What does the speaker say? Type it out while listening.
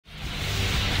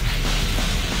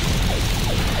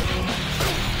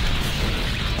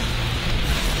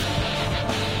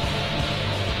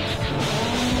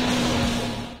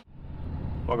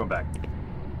back.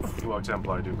 Ewok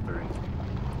Templar Duke 3.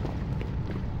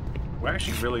 We're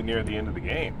actually really near the end of the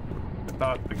game. I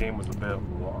thought the game was a bit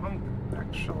longer,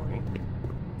 actually.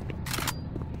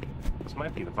 This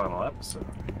might be the final episode.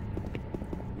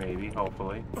 Maybe,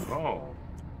 hopefully. Oh.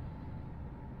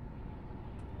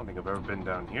 I don't think I've ever been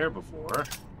down here before.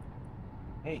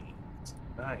 Hey, it's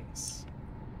nice.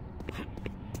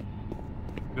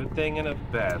 Good thing and a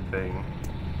bad thing,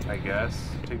 I guess.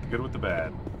 Take the good with the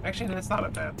bad. Actually, that's not a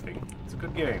bad thing. It's a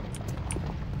good game.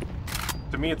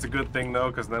 To me, it's a good thing,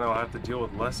 though, because then I'll have to deal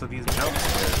with less of these jump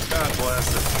scares. God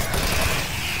bless it.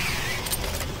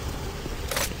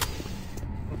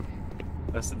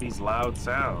 Less of these loud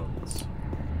sounds.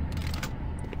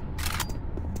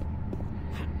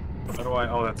 How do I...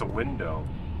 Oh, that's a window.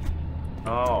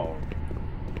 Oh.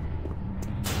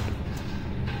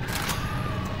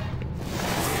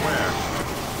 Where?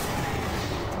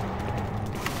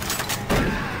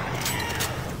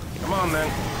 Come on,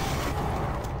 then.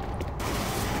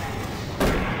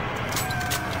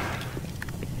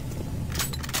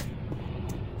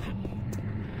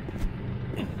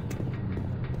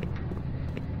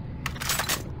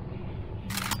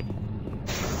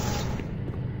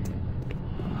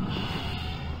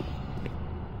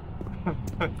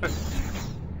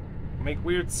 Make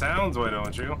weird sounds, why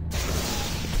don't you?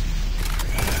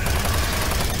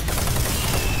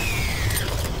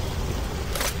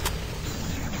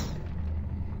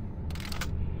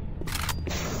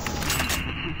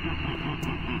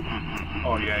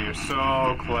 Oh yeah, you're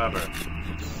so clever.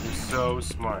 You're so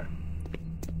smart.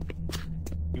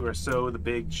 You are so the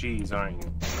big cheese, aren't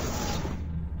you?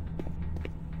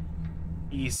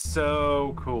 He's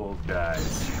so cool,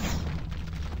 guys.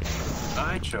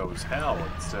 I chose hell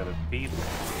instead of people.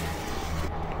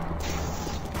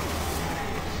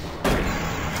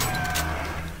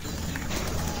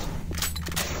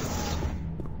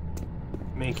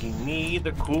 Making me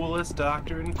the coolest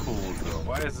doctor in Coolsville.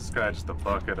 Why is this guy just a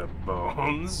bucket of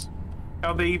bones?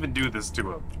 How'd they even do this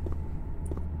to him?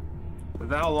 Is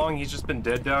that how long he's just been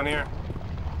dead down here?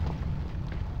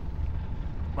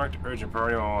 Marked urgent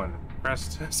priority 1.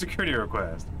 Pressed security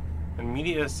request.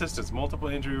 Immediate assistance. Multiple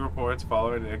injury reports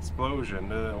following an explosion.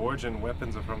 The origin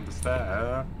weapons are from the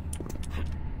staff.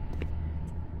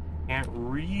 Can't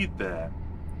read that.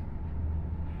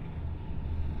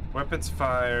 Weapons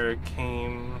fire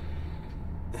came.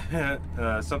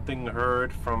 Something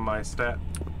heard from my stat.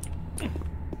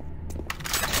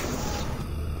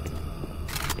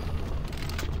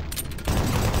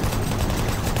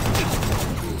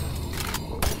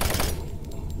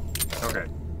 Okay.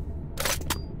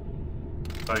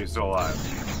 Thought you're still alive.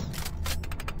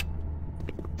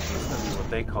 This gonna be what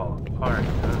they call a party,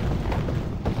 huh?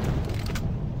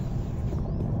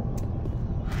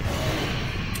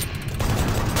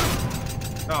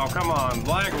 Oh, come on,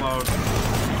 lag load.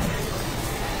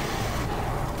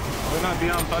 Will we not be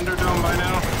on Thunderdome by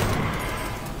now?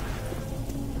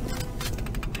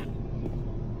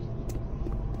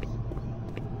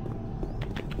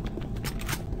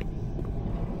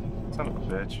 Son of a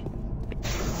bitch.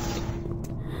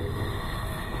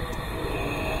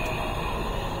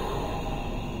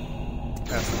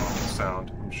 That's a normal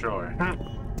sound, I'm sure.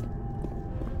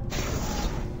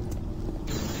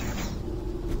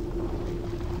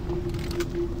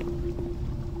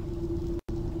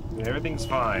 Everything's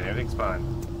fine, everything's fine.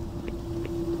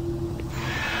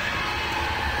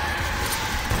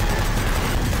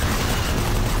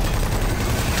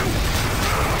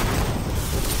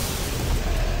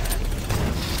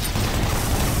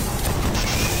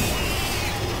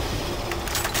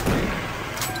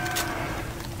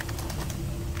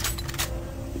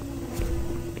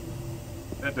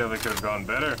 That definitely could have gone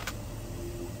better.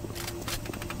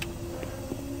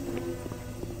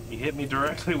 He hit me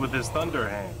directly with his thunder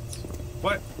hands.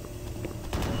 What?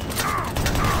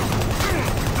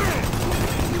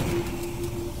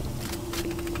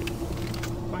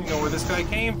 I don't know where this guy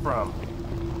came from.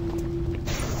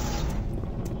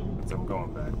 I'm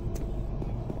going back.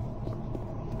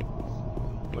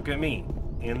 Look at me,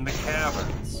 in the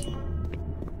caverns,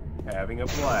 having a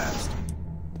blast.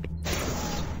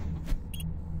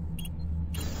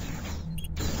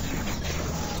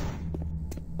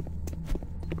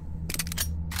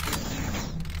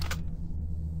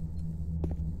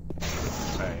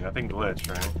 Nothing glitched,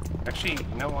 right? Actually,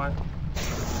 you know what?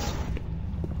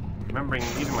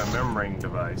 Using my remembering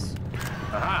device.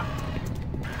 Aha!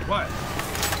 What?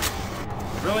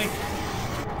 Really?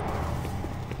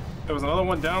 There was another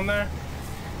one down there?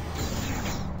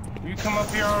 Will you come up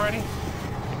here already?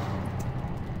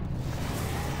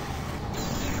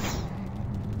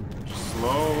 Just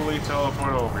slowly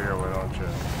teleport over here, why don't you?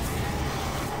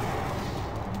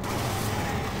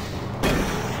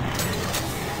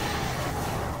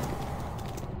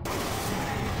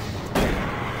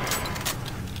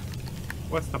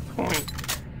 What's the point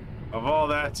of all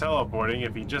that teleporting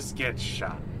if he just gets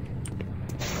shot?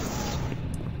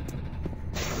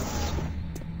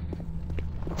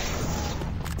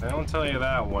 They don't tell you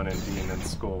that one in Demon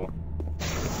School.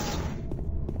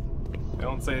 They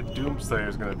don't say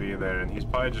Doomslayer's gonna be there, and he's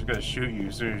probably just gonna shoot you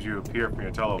as soon as you appear from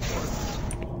your teleport.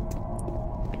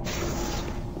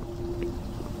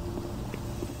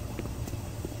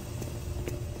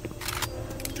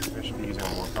 I should be using a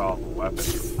more powerful weapon.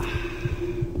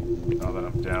 Now that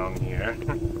I'm down here.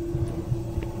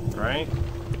 Right?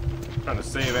 Trying to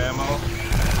save ammo.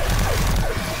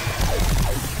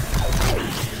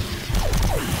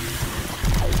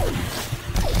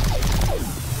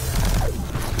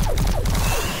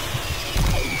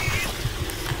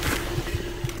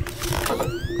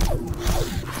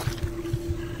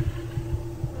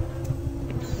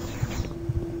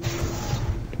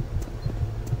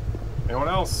 Anyone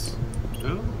else?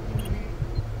 Ooh.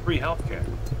 Free healthcare.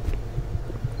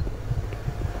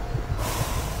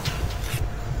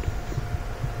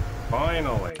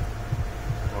 Finally.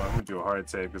 Well, I'm gonna do a hard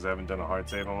save because I haven't done a hard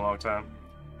save in a long time.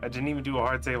 I didn't even do a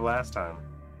hard save last time.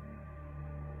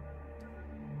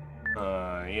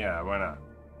 Yeah, why not?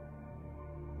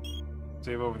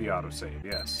 Save over the autosave,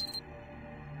 yes.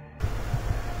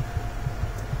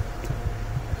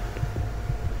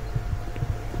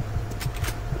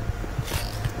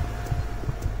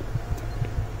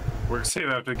 Work save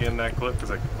after getting that clip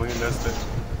because I completely missed it.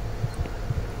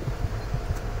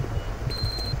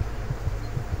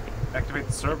 Activate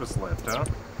the service lift, huh?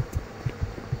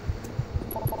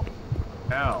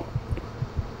 Ow.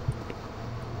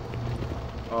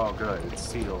 Oh, good. It's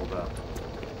sealed up.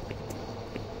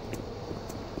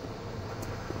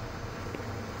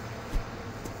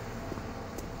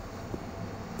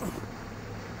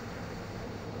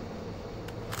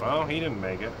 Well, he didn't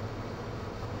make it.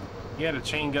 He had a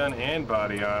chain gun and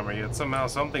body armor, yet somehow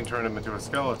something turned him into a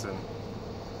skeleton.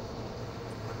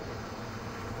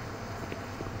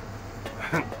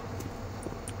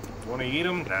 Want to eat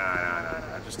him?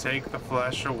 Nah. Just take the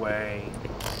flesh away.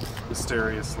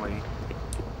 Mysteriously.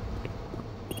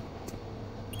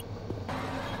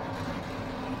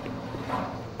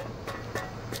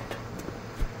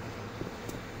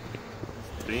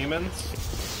 Demons?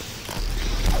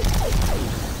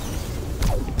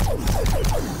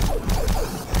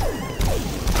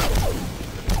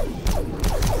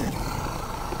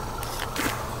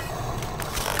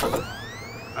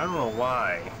 I don't know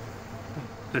why.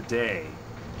 Today,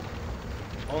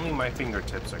 only my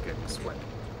fingertips are getting sweaty.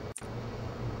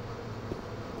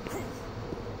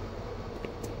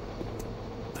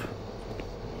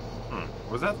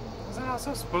 Was that how I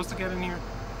was supposed to get in here?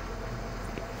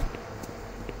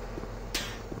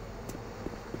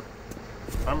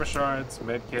 Armor shards,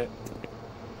 medkit.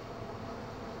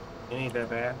 It ain't that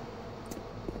bad.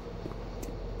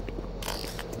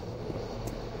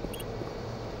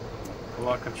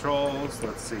 Unlock controls,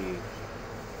 let's see.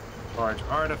 Large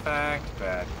artifact,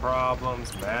 bad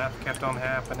problems, math kept on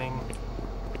happening.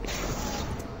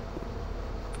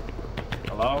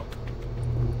 Hello?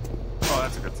 Oh,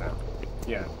 that's a good sound.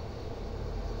 Yeah.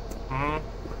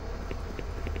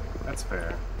 That's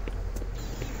fair.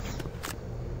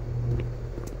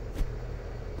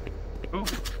 Ooh.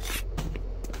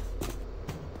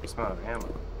 Just amount of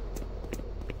ammo.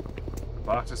 The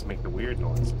boxes make the weird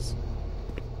noises.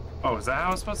 Oh, is that how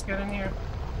I was supposed to get in here?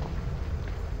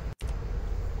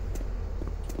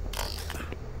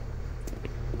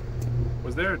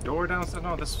 Was there a door downstairs?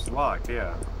 No, this was locked,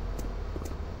 yeah.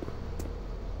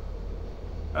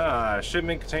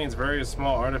 Shipment contains various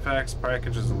small artifacts,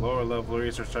 packages of lower level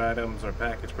research items are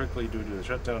packaged quickly due to the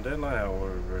shutdown deadline.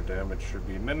 However, damage should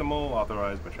be minimal,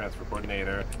 authorized by transfer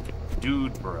coordinator.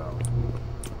 Dude, bro.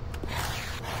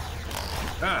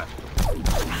 Ah!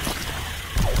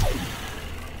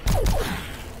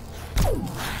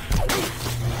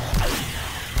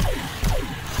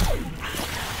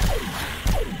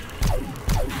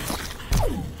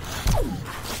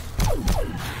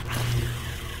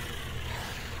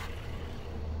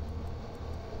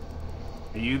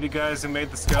 Are you the guys who made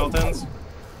the skeletons?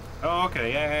 Oh,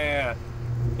 okay, yeah.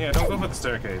 Yeah, don't go for the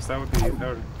staircase. That would,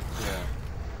 yeah.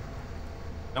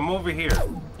 I'm over here.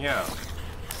 Yeah.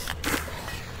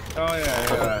 Oh,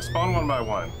 yeah. Spawn one by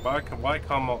one. Why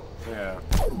come, yeah.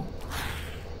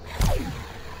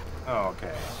 Oh,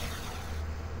 okay.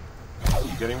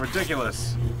 Getting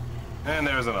ridiculous. And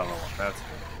there's another one. That's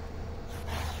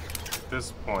good. At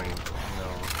this point, you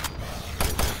know.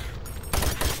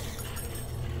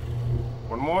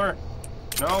 One more?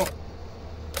 No?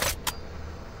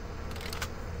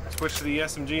 I switched to the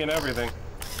SMG and everything.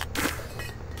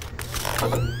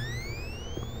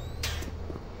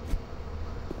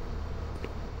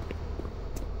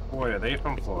 Boy, are they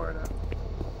from Florida.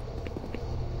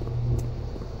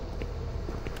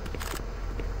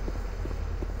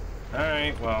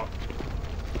 Alright, well.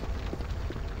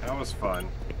 That was fun.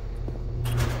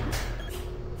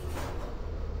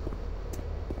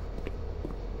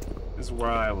 This is where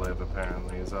I live,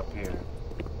 apparently, is up here.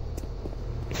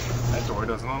 That door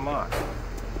doesn't unlock.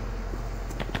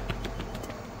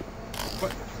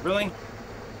 What? Really?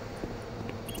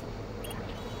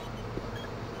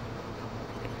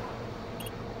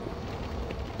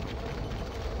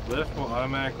 Lift will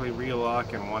automatically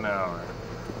relock in 1 hour.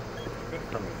 Good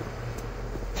for me.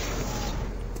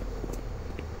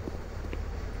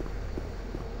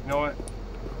 You know what?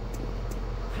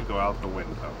 Go out the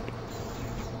window.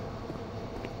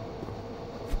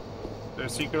 Is there a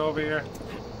secret over here?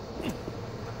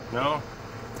 No?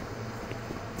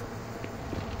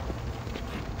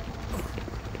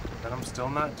 But I'm still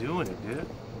not doing it, dude.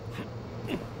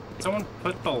 Did someone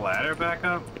put the ladder back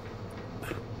up?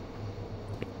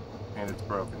 And it's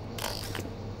broken.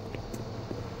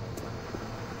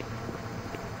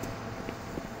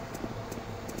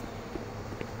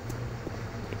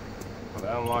 Well,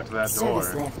 that unlocked that door.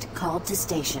 Service lift called to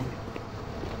station.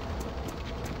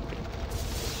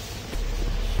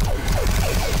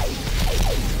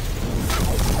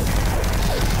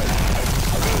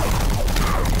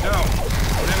 No!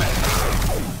 Damn it!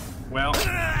 Well...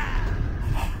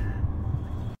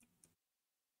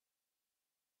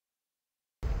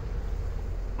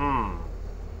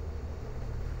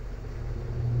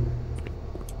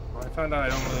 I found out I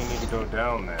don't really need to go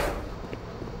down there.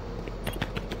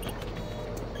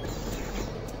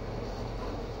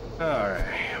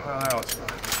 Alright, well that was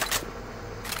fun.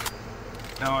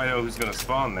 Now I know who's gonna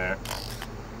spawn there.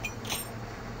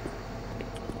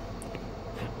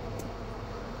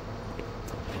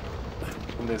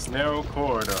 In this narrow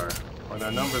corridor, where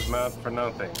their numbers mount for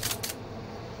nothing.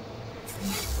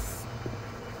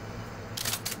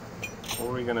 What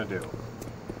are we gonna do?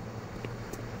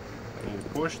 You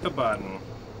push the button.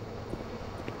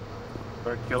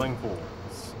 Start killing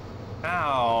fools.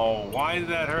 Ow! Why did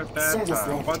that hurt that Service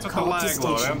time? lift What's with the called to lag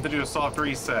load? I station. have to do a soft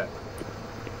reset.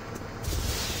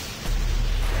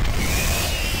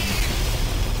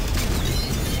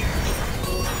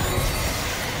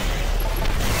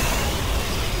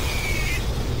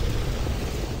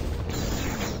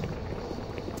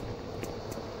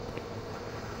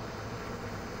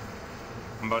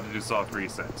 I'm about to do soft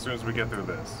reset as soon as we get through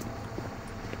this.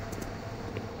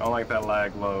 I don't like that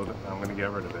lag load. I'm gonna get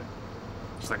rid of it.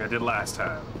 Just like I did last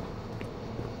time.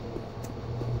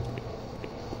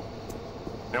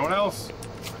 Anyone else?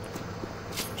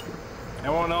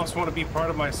 Anyone else want to be part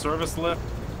of my service lift?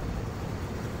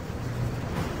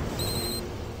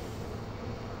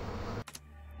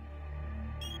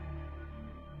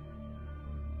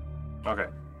 Okay.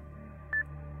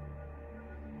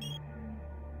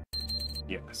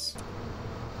 Yes.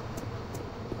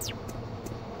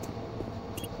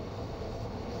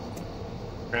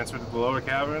 Transfer to the lower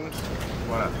caverns?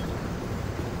 Why not?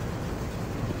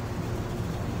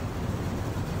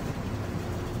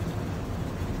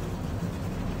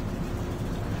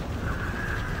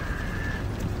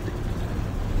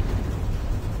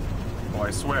 Oh,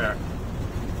 I swear.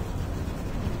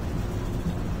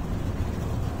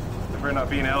 There better not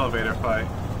be an elevator fight.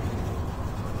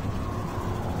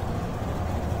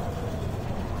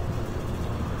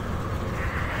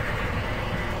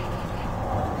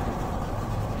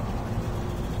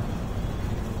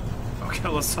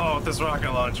 Kill us all with this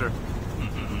rocket launcher.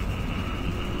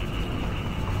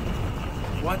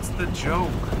 What's the joke?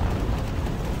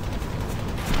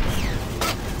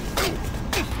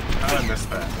 I missed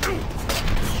that.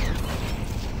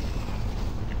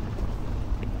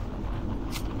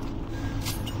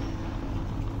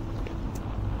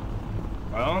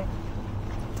 Well,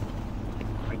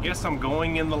 I guess I'm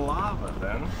going in the lava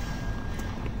then.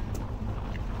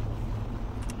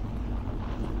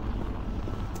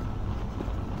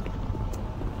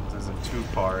 Too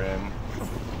far in.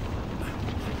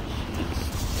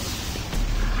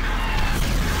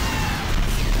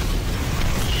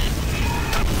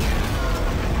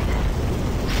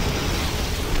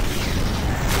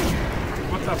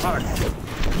 What the fuck?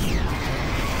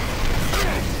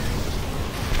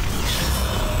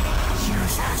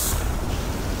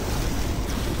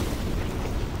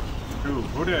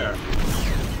 Who there?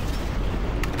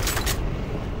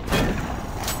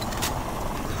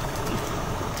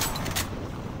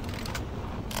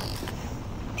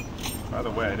 By the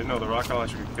way, I didn't know the rocket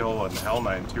launcher could kill an Hell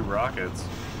Knight in 2 rockets.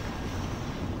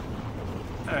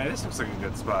 Alright, this looks like a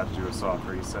good spot to do a soft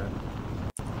reset.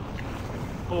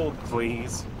 Hold,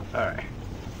 please. Alright.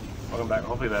 Welcome back.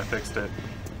 Hopefully that fixed it.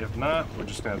 If not, we're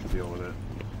just gonna have to deal with it.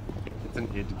 It's an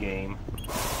id game.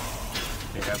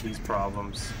 They have these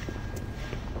problems.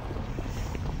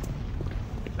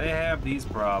 They have these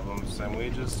problems, and we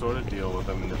just sort of deal with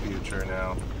them in the future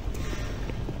now.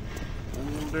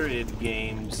 Older id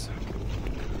games.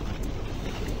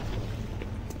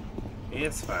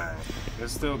 It's fine.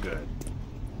 It's still good.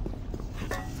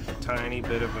 A tiny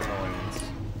bit of annoyance.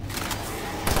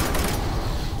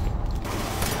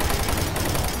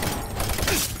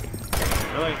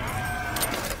 Really?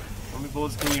 How many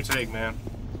bullets can you take, man?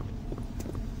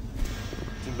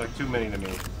 Seems like too many to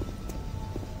me.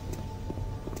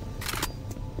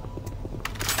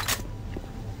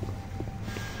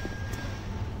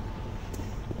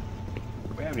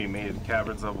 We haven't even made it to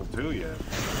Caverns level 2 yet.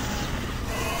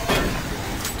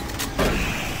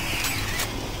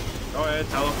 Go ahead,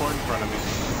 teleport in front of me.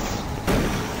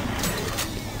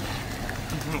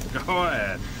 Go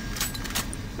ahead.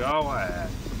 Go ahead.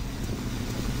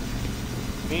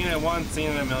 Seen it once, seen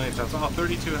it a million times. Oh,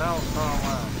 32 health. Oh,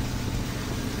 wow.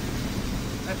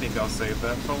 I think I'll save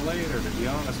that for later, to be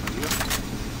honest with you.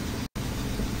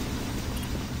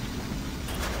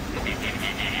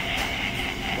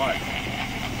 What?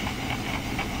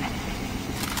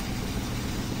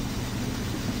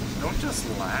 Don't just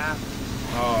laugh.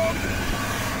 Oh, okay.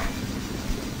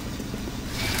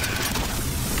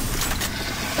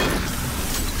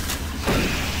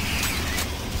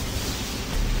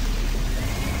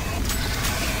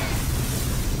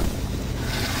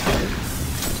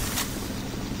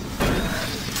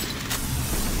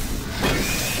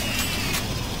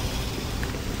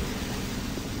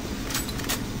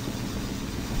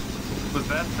 Was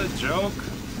that the joke?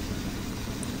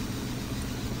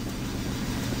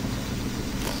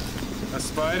 A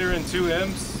spider and 2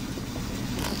 imps?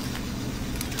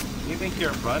 You think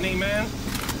you're funny, man?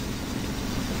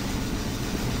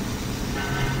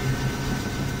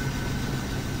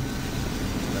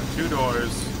 Got 2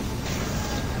 doors.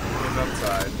 Look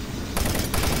outside.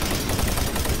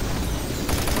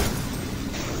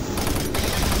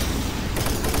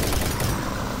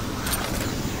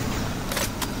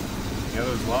 The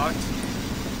other's locked?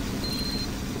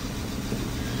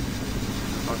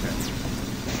 Okay.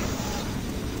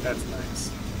 That's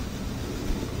nice.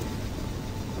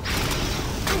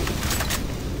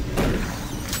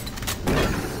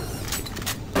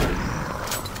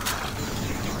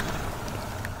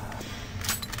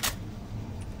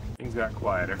 Things got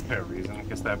quieter for a reason. I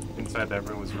guess that inside that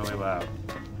room was really loud.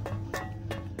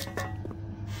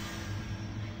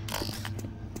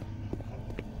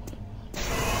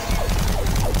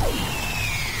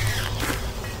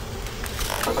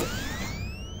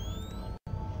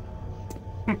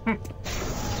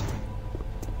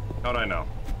 How'd I know?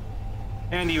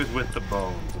 And he was with the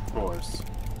bones, of course.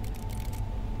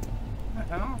 What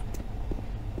the hell?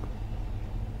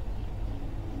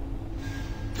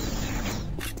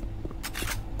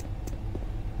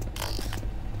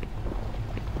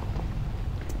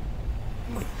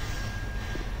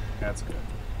 That's good.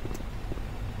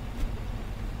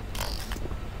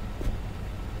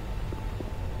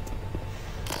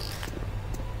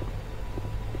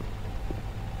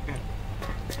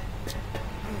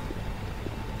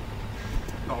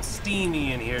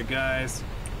 Steamy in here, guys.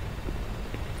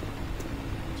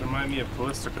 This reminds me of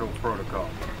Callisto Protocol.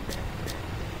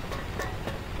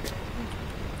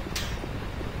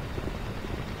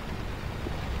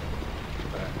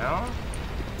 What the hell?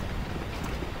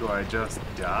 Do I just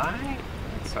die?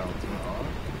 That sounds wrong.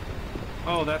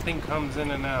 Oh, that thing comes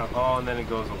in and out. Oh, and then it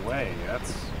goes away.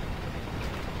 That's.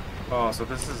 Oh, so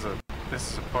this is a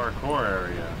parkour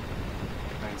area.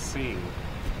 I see.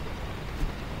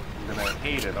 I'm gonna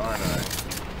hate it, aren't I?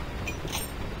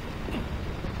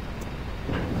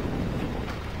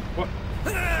 What?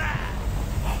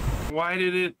 Why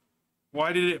did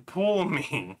it pull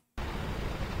me?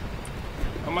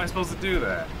 How am I supposed to do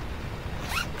that?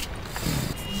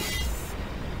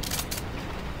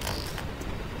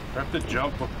 Do I have to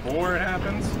jump before it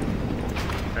happens?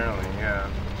 Apparently, yeah.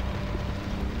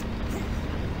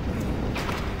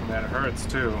 And that hurts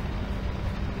too.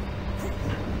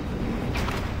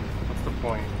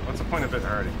 Point. What's the point of it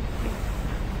hurting?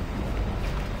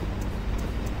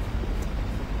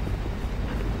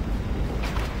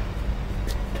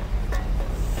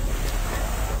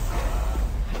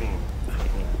 Steam.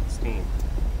 Yeah, steam.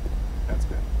 That's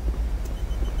good.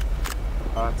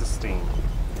 Lots of steam.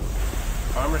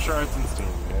 Armor shards and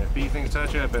steam. And if these things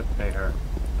touch you, I bet they hurt.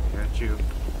 They hurt you.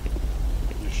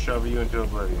 Just shove you into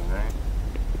oblivion, right?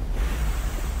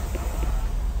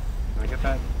 Can I get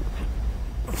that?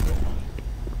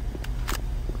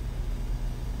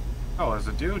 Oh, there's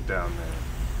a dude down there.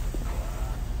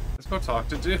 Let's go talk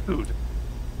to dude.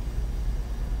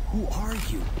 Who are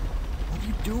you? What are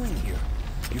you doing here?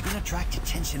 You're gonna attract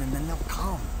attention and then they'll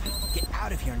come. Get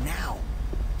out of here now.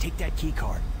 Take that key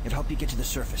card. It'll help you get to the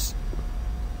surface.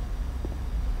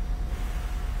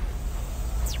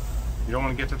 You don't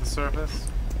want to get to the surface?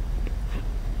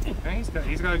 Yeah,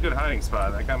 he's got a good hiding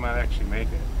spot. That guy might actually make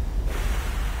it.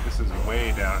 This is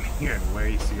way down here and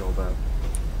way sealed up.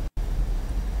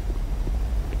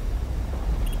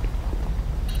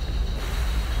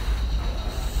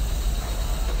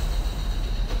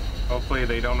 Hopefully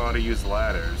they don't know how to use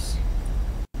ladders.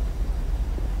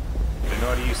 They know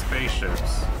how to use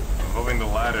spaceships. I'm hoping the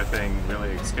ladder thing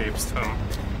really escapes them.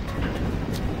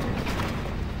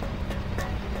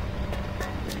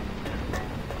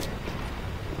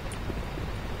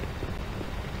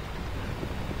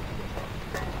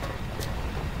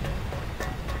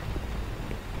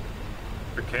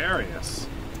 Precarious.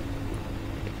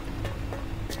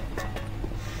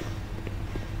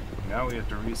 Now we have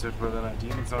to research whether or not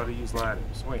demons know how to use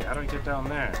ladders. Wait, how do I get down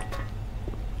there?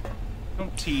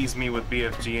 Don't tease me with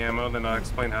BFG ammo, then I'll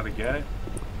explain how to get it.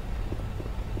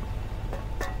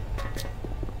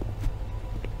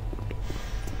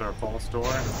 Is there a false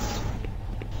door?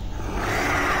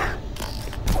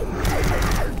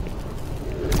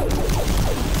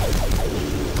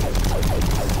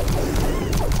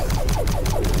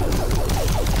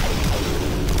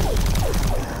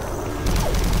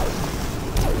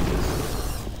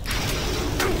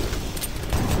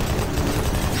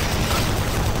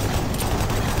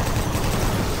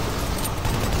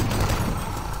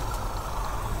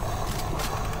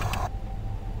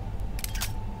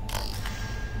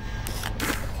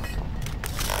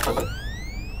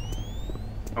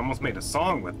 Almost made a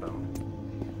song with them.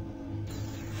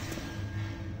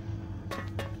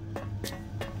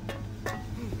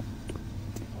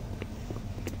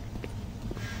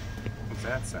 What's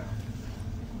that sound?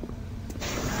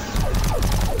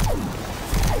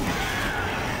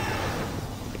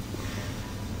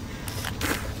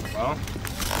 Well,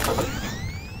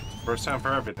 first time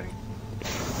for everything.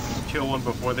 Kill one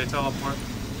before they teleport.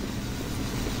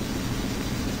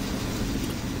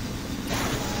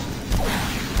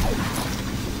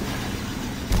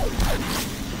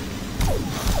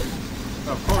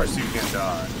 Of course you can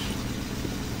dodge.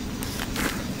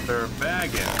 They're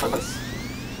baggins.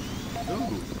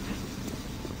 Ooh.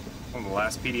 One of the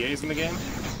last PDAs in the game.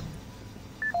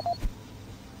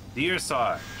 Dear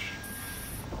Sarge,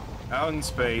 out in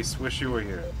space, wish you were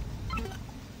here.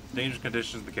 Dangerous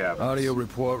conditions in the caverns. Audio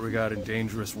report regarding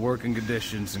dangerous working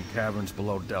conditions in caverns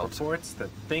below Delta. Reports that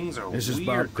things are This is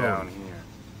weird Bob down Cody. here.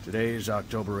 Today is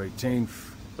October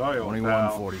 18th, Sorry, old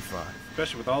pal. 21:45.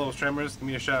 Especially with all those tremors, give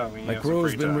me a shout when you My have some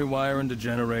crew's free been time. rewiring the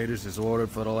generators as ordered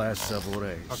for the last several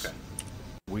days. Okay.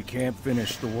 We can't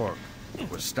finish the work.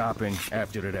 We're stopping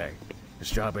after today. This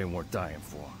job ain't worth dying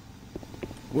for.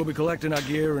 We'll be collecting our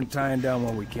gear and tying down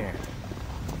what we can.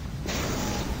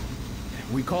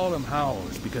 We call them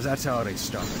howlers because that's how they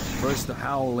start. First the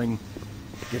howling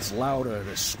gets louder,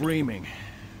 the screaming,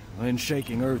 then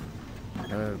shaking earth.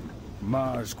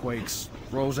 Mars quakes,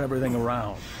 throws everything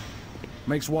around.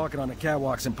 Makes walking on the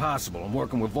catwalks impossible and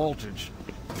working with voltage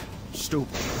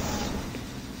stupid.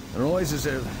 The noise is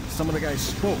if some of the guys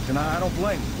spooked, and I don't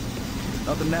blame them.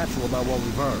 Nothing natural about what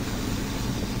we've heard.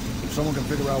 If someone can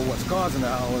figure out what's causing the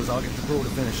howlers, I'll get the crew to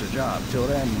finish the job. Till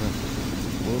then,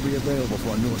 we'll be available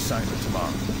for a new assignment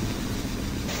tomorrow.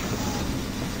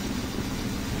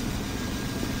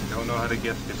 Don't know how to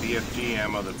get the BFG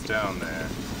ammo that's down there.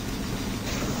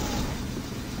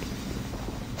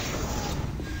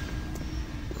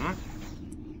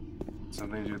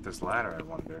 Something to do with this ladder, I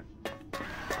wonder.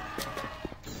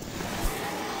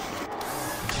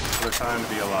 What a time to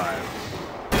be alive.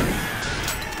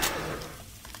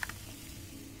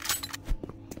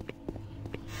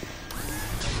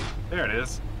 There it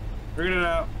is. Figured it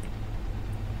out.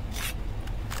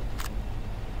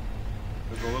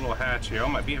 There's a little hatch here. Oh,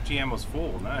 my BFG ammo's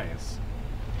full. Nice.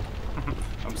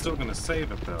 I'm still gonna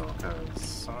save it though, because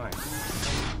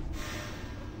science.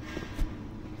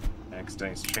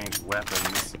 Accidentally changed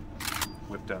weapons.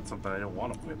 Whipped out something I didn't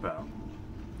want to whip out.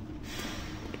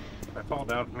 If I fall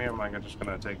down from here, am I just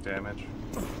gonna take damage?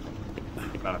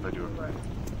 Not if I do it right.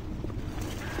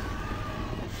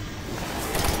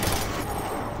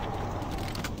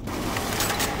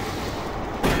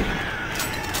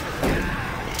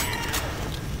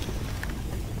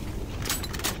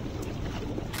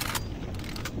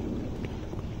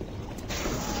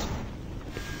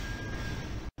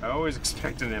 I always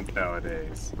expect an imp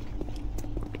nowadays.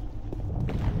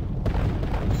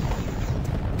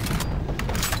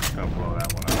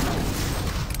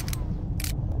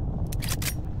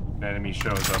 an enemy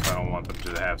shows up, I don't want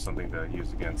them to have something to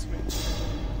use against me.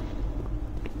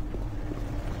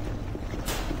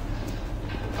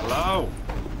 Hello?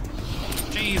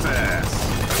 Jesus!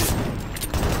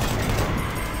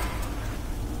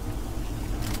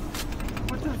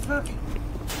 What the fuck?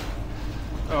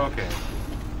 Oh, okay.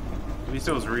 At least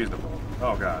it was reasonable.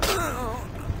 Oh, God.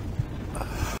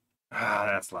 Ah,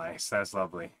 that's nice. That's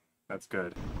lovely. That's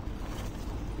good.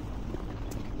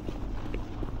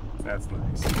 That's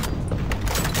nice.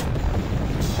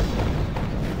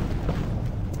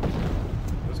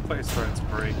 This place starts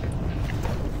breaking.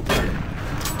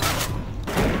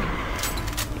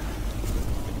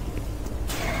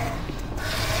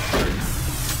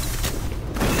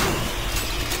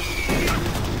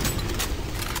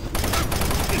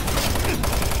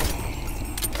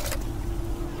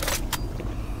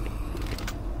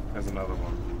 There's another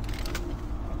one.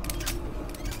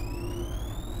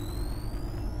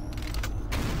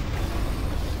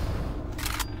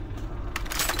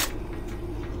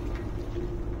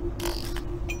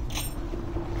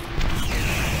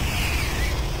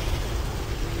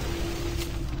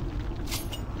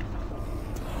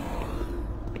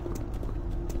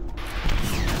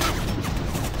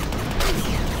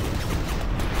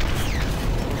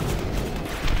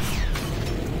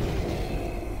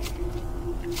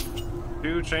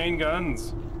 Two chain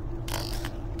guns.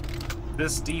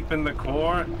 This deep in the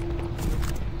core.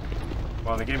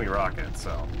 Well, they gave me rockets,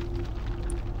 so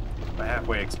I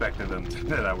halfway expected them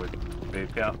that I would. They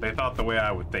thought the way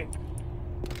I would think.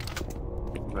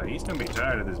 But he's gonna be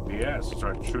tired of this BS.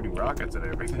 Start shooting rockets at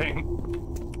everything.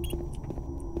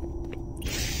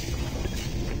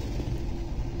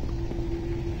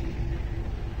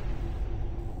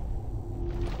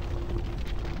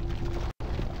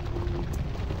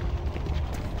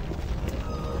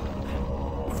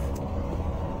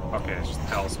 Okay, it's just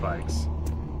hell spikes.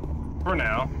 For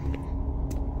now.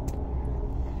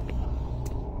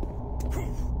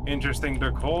 Interesting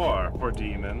decor for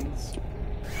demons.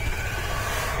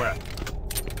 Crap.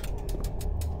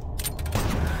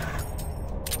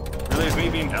 Really, is me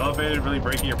being elevated really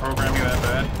breaking your programming that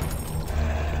bad?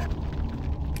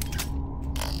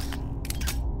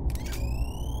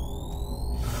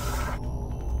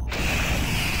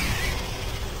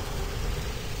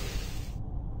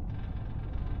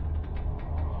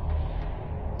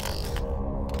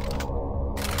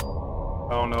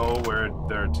 I don't know where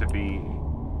they're to be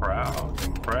proud,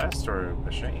 impressed, or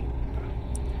ashamed,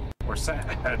 or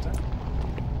sad.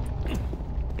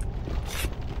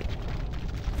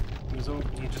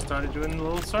 He just started doing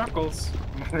little circles.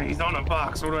 He's on a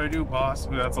box. What do I do, boss?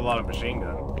 Ooh, that's a lot of machine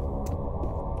gun.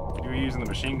 If you were using the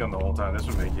machine gun the whole time, this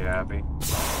would make you happy.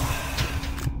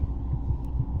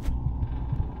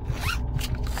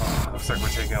 Oh, looks like we're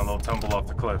taking a little tumble off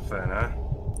the cliff then, huh?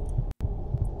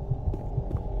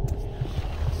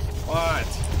 What?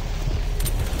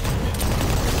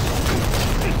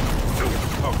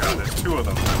 Oh god, there's two of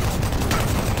them.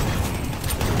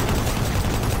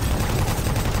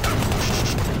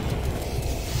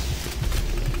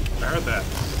 I heard that.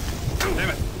 Damn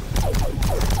it.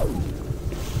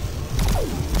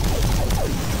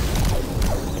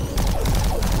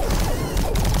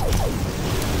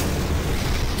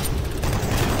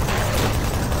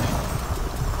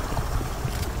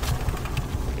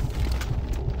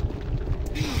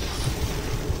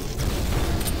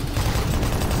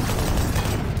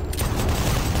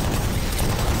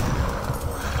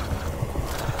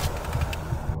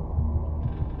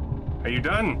 Are you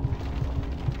done?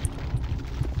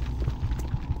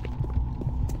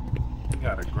 He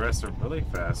got aggressive really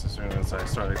fast as soon as I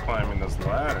started climbing this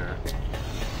ladder.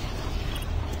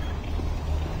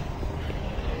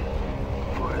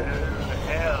 Where the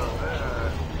hell?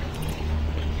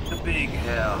 The big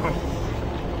hell.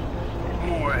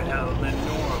 More hell than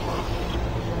normal.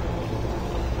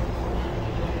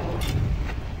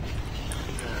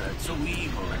 It's so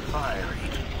evil and fiery.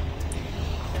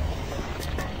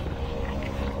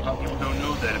 People don't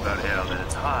know that about hell, that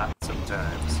it's hot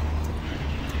sometimes.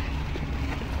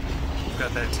 We've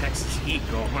got that Texas heat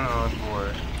going on for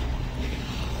it.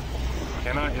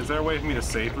 Is there a way for me to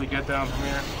safely get down from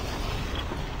here?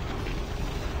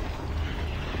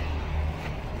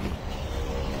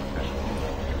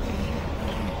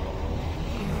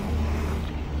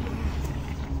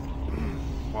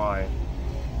 Why?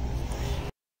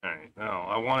 Alright, no,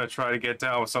 I want to try to get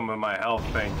down with some of my health,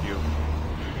 thank you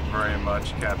very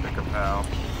much, Captain Kapow.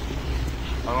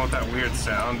 I don't know what that weird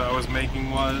sound I was making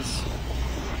was.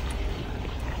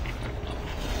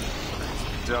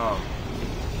 It's dumb.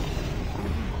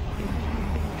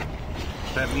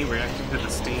 Is that me reacting to the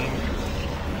steam?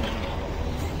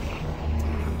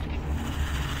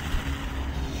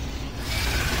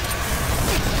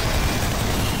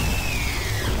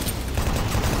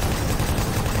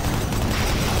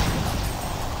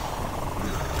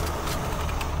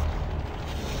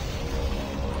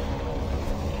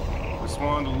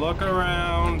 wanted to look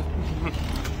around.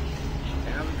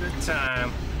 Have a good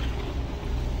time.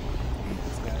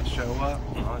 This guy show up.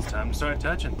 Well, it's time to start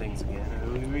touching things again.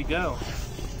 Here we go.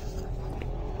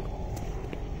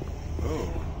 Oh.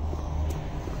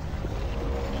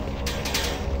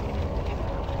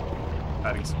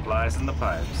 Hiding supplies in the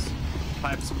pipes.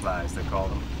 Pipe supplies, they call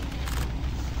them.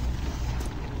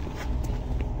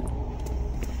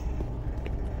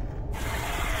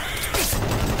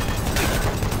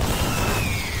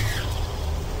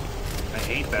 I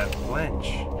hate that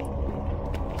flinch.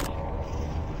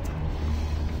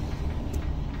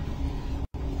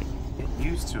 Get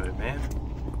used to it, man.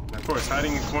 And of course,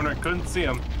 hiding in the corner, I couldn't see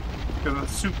him because of the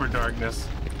super darkness.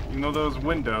 You know those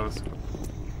windows.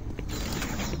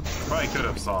 Probably could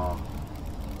have saw him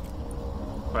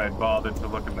if I had bothered to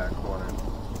look in that corner.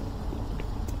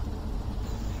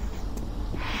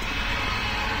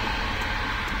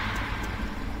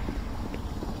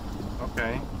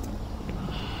 Okay.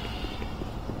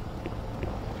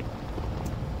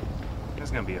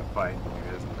 There's gonna be a fight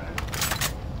here, isn't there?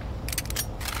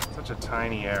 Such a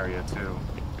tiny area, too.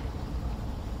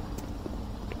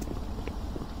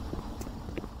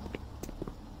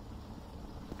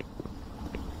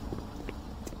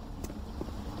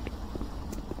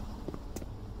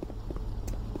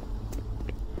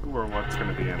 Who or what's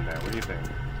gonna be in there? What do you think?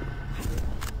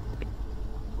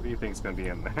 What do you think's gonna be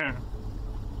in there?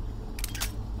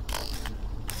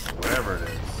 Whatever it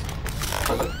is.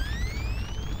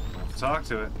 Let's talk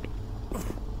to it.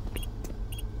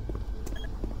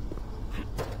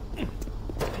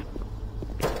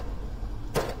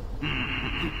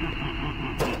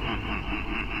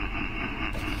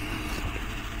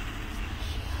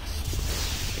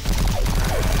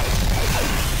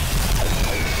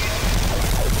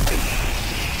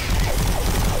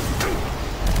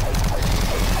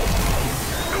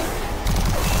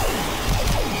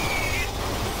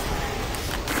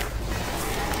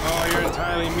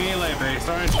 Melee based,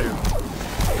 aren't you?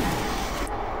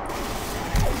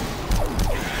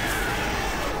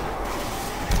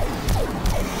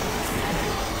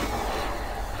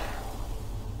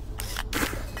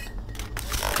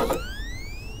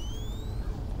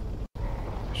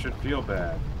 I should feel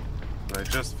bad, but I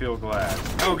just feel glad.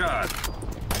 Oh God!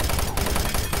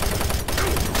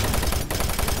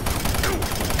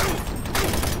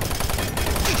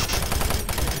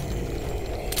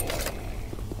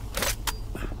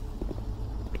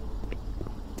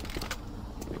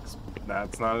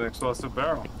 That's not an explosive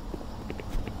barrel.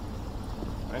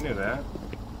 I knew that.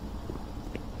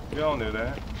 We all knew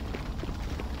that.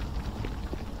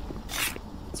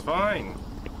 It's fine.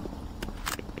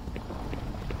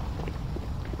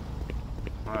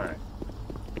 Alright.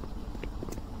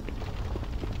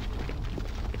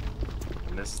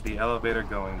 And this is the elevator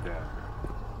going down.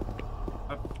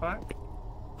 What the fuck?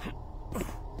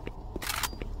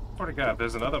 Swear to God,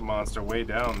 there's another monster way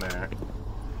down there.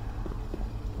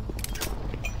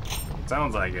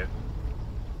 Sounds like it.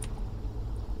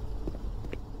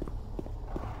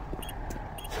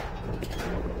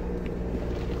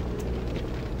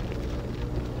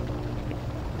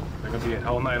 There gonna be a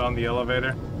Hell Knight on the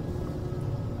elevator?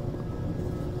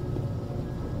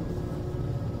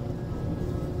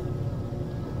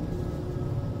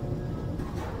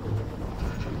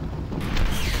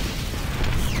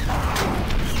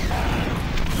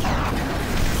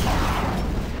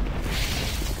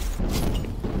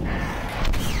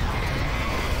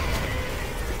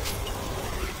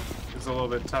 A little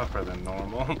bit tougher than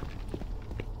normal.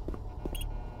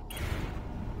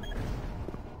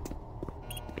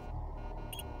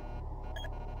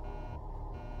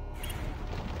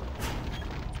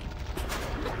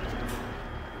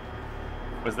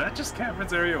 Was that just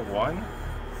Captain's Area 1?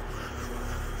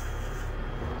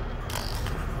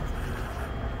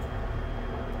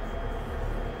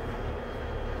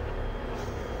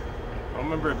 I don't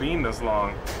remember it being this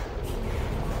long.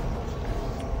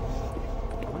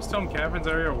 Still in Caverns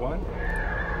Area 1?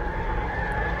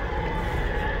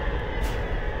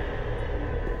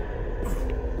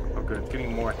 Oh good, it's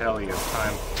getting more helly as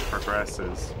time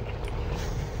progresses.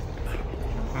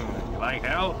 You like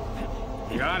hell?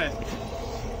 You got it. A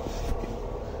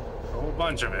whole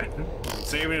bunch of it. I'm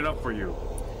saving it up for you.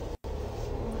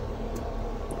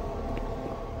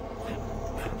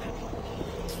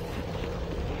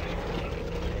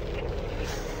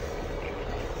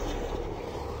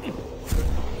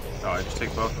 Oh, I just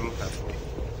take both of them? That's cool.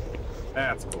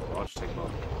 That's cool. I'll just take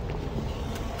both.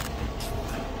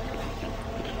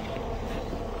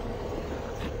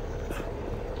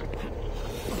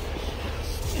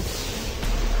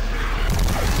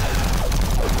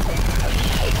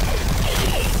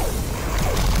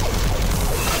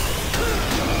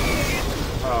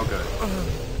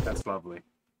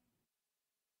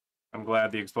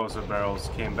 glad the explosive barrels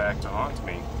came back to haunt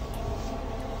me.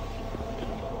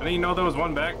 I didn't even know there was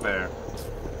one back there.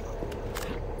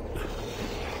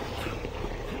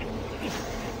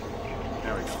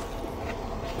 There we go.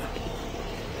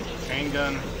 Chain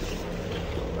gun.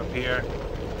 Up here.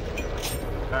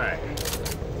 Alright.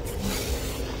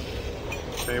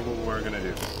 Say what we're gonna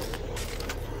do.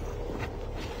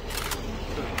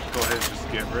 Go ahead and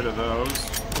just get rid of those.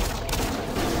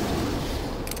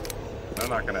 They're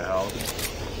not gonna help.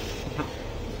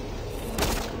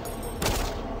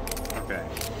 Okay.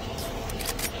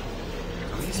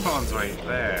 So he spawns right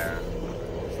there.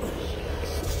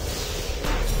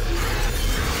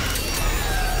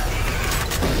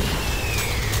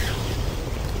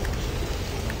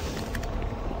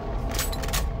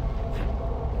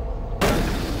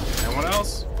 Anyone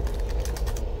else?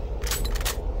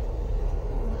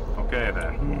 Okay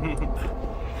then.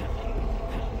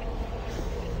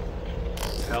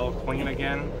 Is hell clean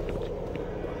again?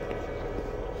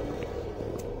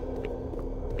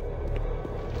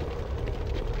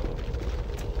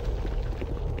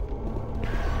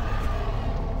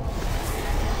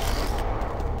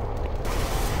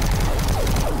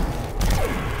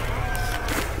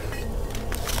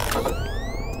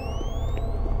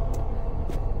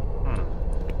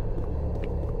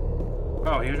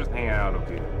 Oh, he was just hanging out over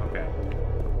here. Okay.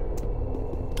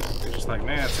 He's just like,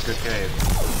 man, it's a good cave.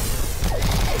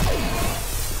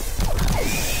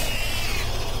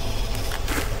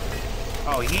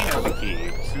 Oh, he had the key.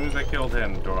 As soon as I killed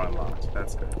him, the door unlocked.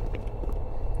 That's good.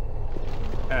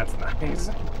 That's nice.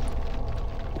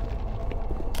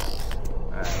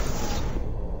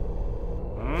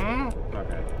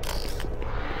 Okay.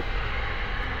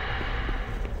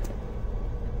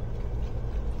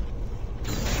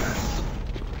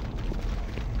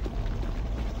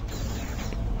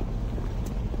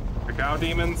 The cow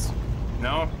demons?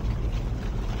 No?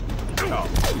 Oh.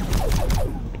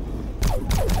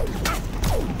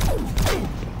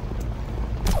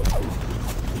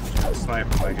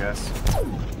 Snipe him, I guess.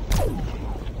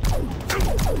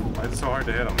 Why is it so hard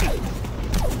to hit him?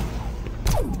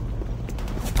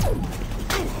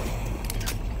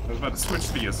 I was about to switch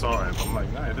to the Asari, but I'm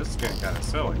like, nah, this is getting kind of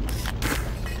silly.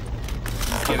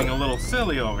 It's getting a little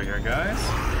silly over here, guys.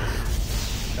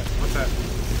 What's that?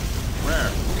 Where?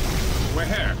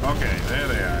 Where? Okay, there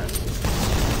they are.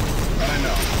 I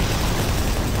know.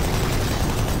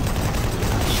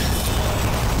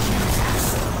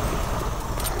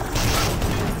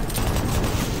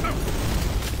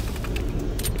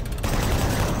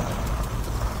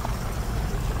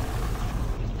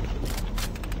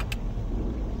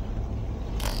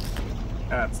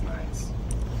 That's nice.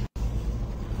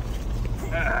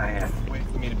 Yeah. Wait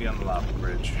for me to be on the lava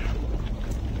bridge.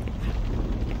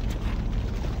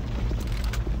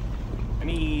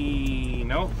 Any...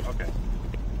 Nope? Okay.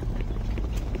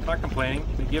 Not complaining.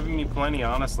 They're giving me plenty,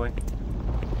 honestly,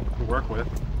 to work with.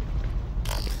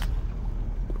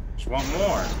 Just want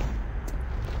more.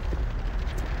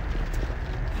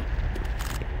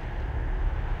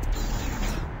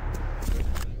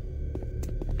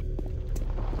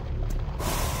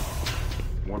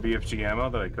 More BFG ammo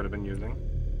that I could have been using.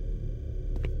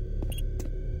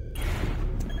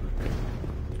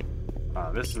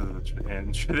 This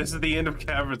is the end of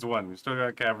Caverns 1. We still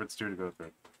got Caverns 2 to go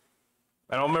through.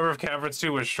 I don't remember if Caverns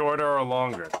 2 was shorter or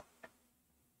longer.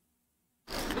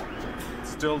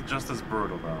 Still just as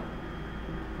brutal though.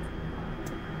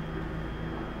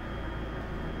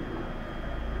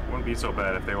 Wouldn't be so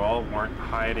bad if they all weren't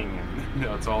hiding and, you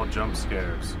know, it's all jump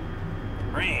scares.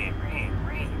 Ring. What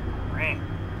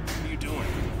are you doing?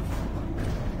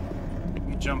 Let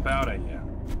me jump out at you.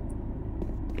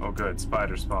 Oh good,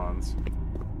 spider spawns.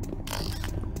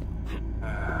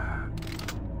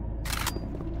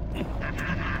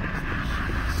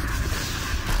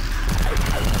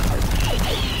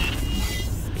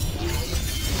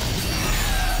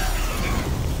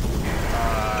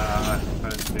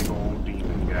 That big old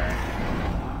demon guy.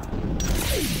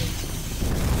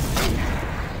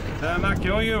 Did I not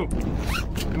kill you?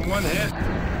 In one hit?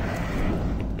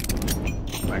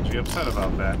 I'm actually upset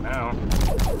about that now.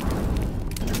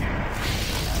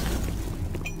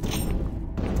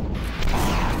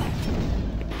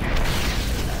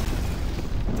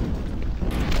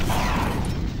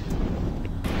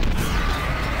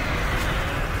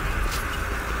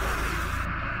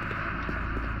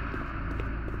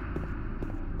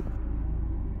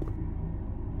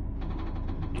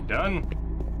 You done?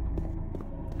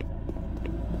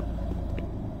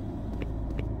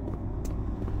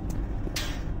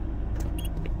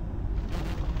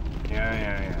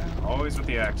 Yeah. Always with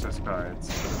the access cards.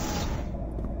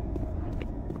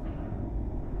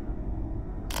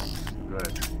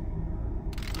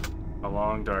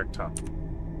 long, dark tunnel.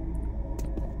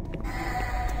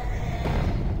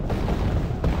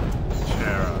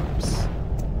 Cherubs.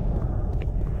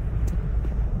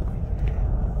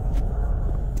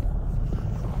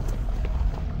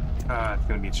 Ah, it's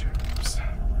gonna be cherubs.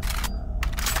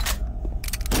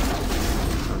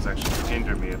 Those actually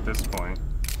hinder me at this point.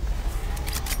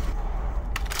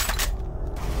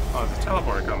 Oh, there's a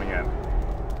teleporter coming in.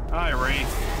 Hi, Ray.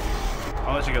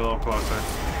 I'll let you get a little closer.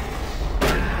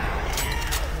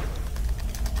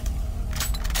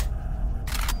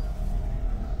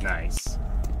 Nice.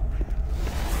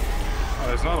 Oh,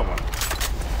 there's another one.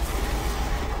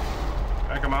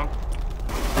 Alright, come on.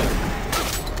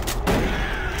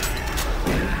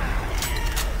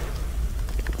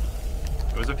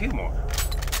 There's a few more.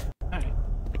 Alright.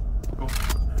 Cool.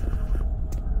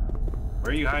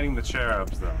 Where are you hiding the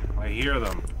cherubs, though? I hear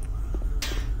them.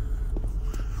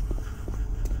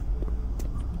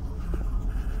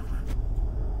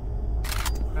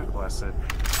 God bless it.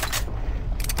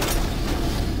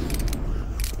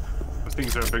 Those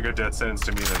things are a bigger death sentence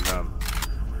to me than them.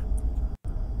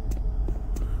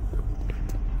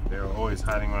 They're always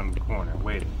hiding around the corner,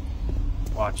 waiting,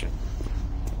 watching,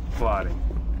 plotting.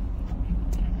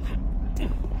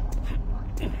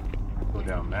 Go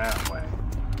down that way.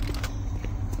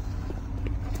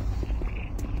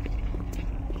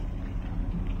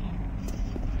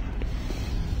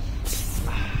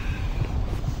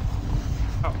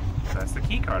 Oh, that's the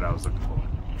key card I was looking for.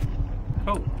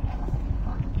 Oh.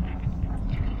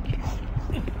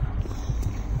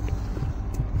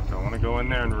 Don't want to go in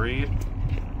there and read.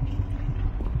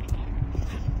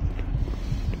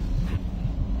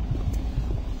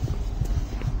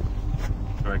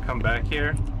 Do I come back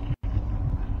here?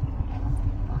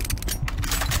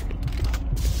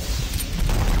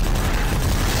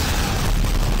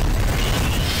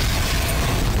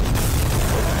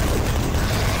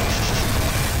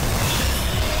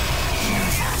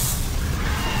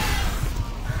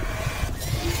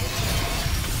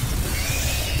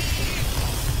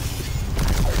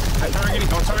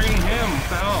 I'm targeting him. What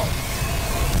the hell?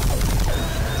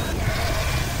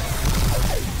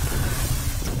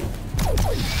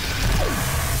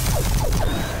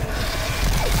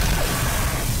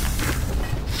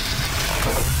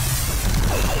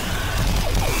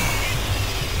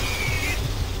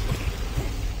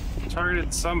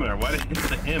 Targeted summoner. Why did it hit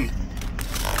the imp?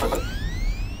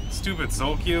 Stupid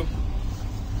Soul Cube.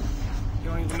 You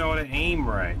don't even know how to aim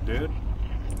right, dude.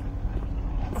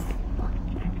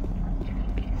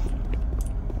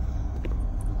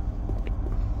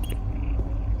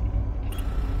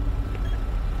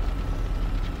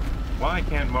 Why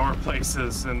can't more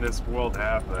places in this world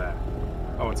have that?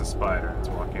 Oh, it's a spider. It's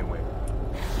walking away.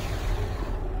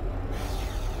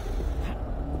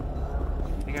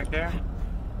 Think I care?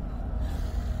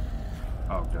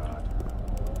 Oh, God.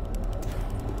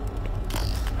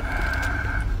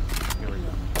 Here we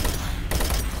go.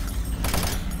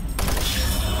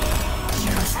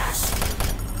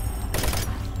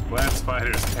 Glad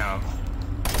spiders count.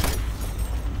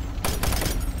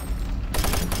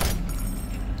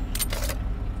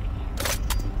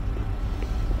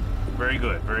 Very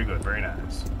good, very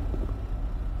nice.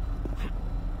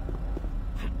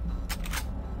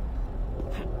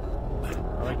 How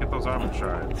do I get those armor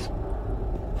shards?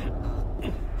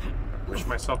 Wish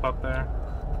myself up there?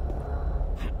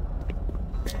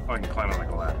 Oh, I can climb on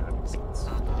like a ladder, that makes sense.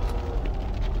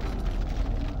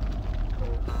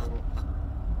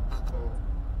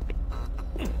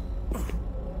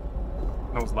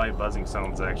 Those light buzzing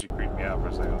sounds actually creep me out for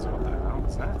a second, so what the hell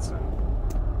is that sound?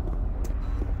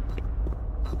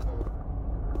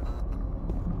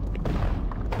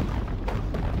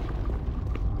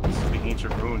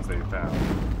 Ancient ruins they found.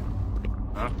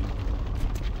 Huh?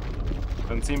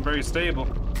 Doesn't seem very stable.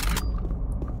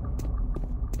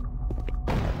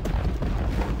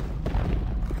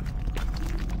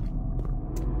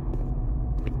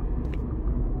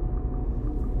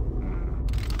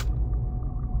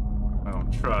 I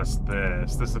don't trust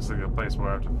this. This looks like a place where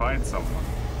I have to find someone.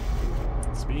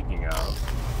 Speaking of...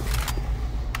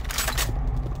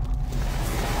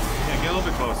 Yeah, get a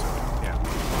little bit closer. Yeah.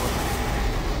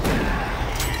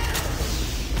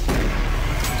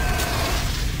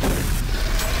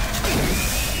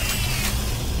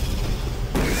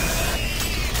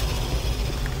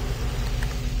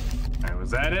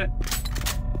 Was that it?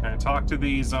 Can I talk to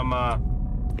these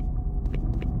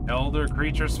elder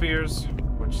creature spheres,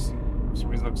 which for some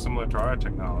reason look similar to our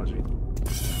technology?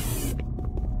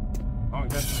 Oh, we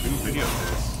got 2 video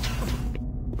discs.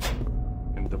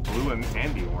 And the blue and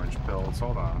the orange pills.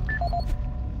 Hold on.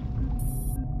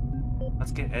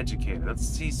 Let's get educated. Let's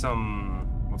see some,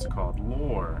 what's it called?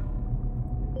 Lore.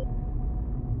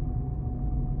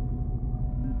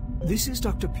 This is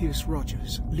Dr. Pierce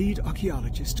Rogers, lead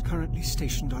archaeologist currently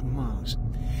stationed on Mars.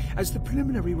 As the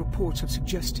preliminary reports have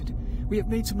suggested, we have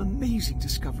made some amazing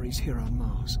discoveries here on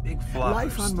Mars. Big floppers,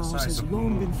 Life on the Mars size has of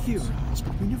long been moons. theorized,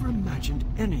 but we never imagined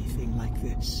anything like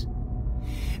this.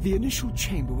 The initial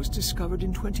chamber was discovered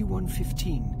in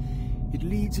 2115. It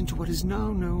leads into what is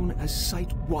now known as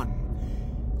Site 1.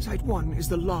 Site 1 is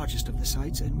the largest of the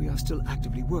sites, and we are still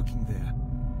actively working there.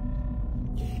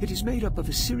 It is made up of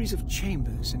a series of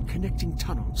chambers and connecting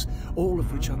tunnels, all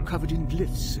of which are covered in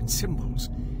glyphs and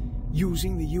symbols.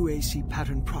 Using the UAC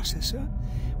pattern processor,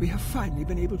 we have finally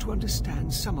been able to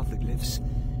understand some of the glyphs,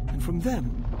 and from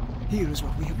them, here is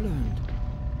what we have learned.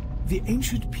 The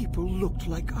ancient people looked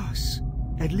like us,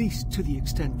 at least to the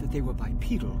extent that they were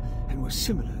bipedal and were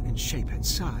similar in shape and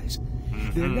size.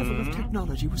 Their level of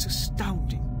technology was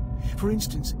astounding. For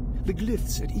instance, the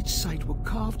glyphs at each site were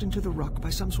carved into the rock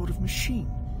by some sort of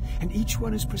machine, and each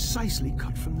one is precisely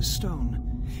cut from the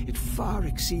stone. It far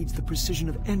exceeds the precision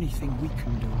of anything we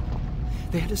can do.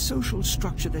 They had a social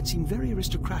structure that seemed very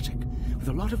aristocratic, with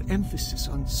a lot of emphasis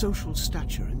on social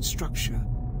stature and structure.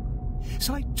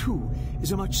 Site 2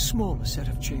 is a much smaller set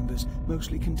of chambers,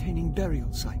 mostly containing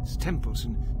burial sites, temples,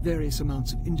 and various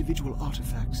amounts of individual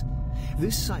artifacts.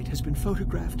 This site has been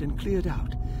photographed and cleared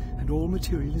out, and all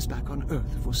material is back on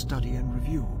Earth for study and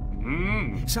review.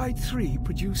 Site 3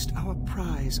 produced our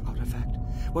prize artifact,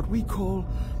 what we call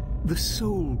the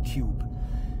Soul Cube.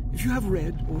 If you have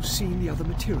read or seen the other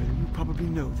material, you probably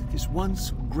know that this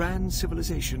once grand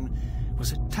civilization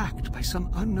was attacked by some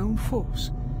unknown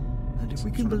force. And if we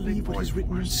can believe what is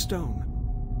written in stone,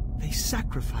 they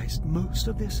sacrificed most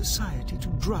of their society to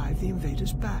drive the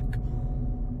invaders back.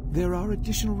 There are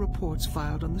additional reports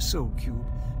filed on the Soul Cube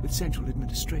with Central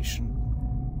Administration.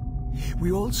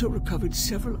 We also recovered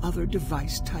several other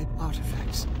device-type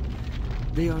artifacts.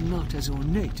 They are not as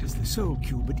ornate as the Soul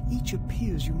Cube, but each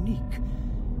appears unique.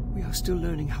 We are still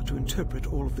learning how to interpret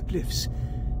all of the glyphs,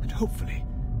 and hopefully,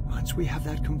 once we have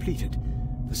that completed,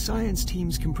 the science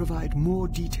teams can provide more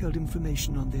detailed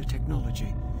information on their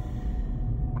technology.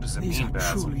 What does it These mean, are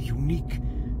Basil? truly unique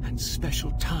and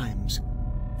special times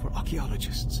for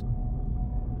archaeologists.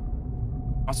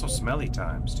 Also smelly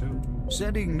times, too.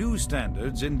 Setting new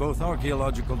standards in both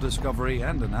archaeological discovery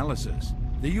and analysis,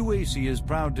 the UAC is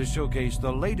proud to showcase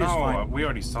the latest Oh, we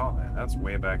already saw that. That's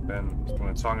way back then, when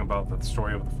it's talking about the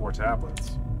story of the 4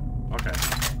 tablets. Okay.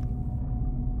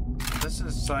 This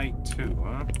is Site 2,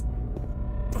 huh?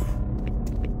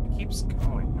 It keeps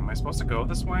going. Am I supposed to go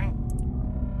this way?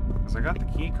 Because I got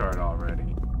the key card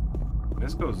already.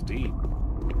 This goes deep.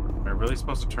 Am I really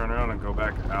supposed to turn around and go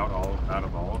back out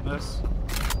of all of this?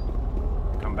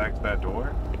 Come back to that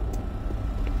door?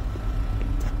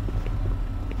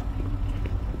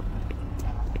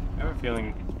 I have a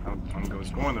feeling I'm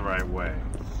going the right way.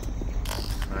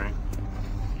 Alright.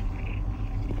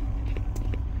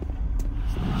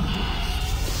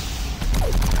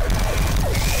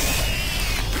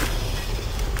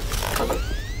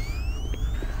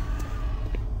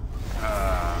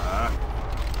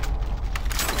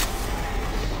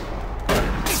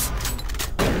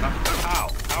 Ow!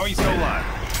 How are you still alive?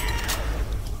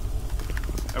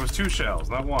 That was 2 shells,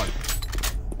 not 1.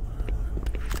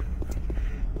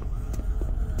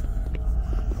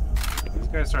 These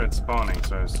guys started spawning,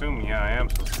 so I assume, yeah, I am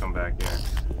supposed to come back here.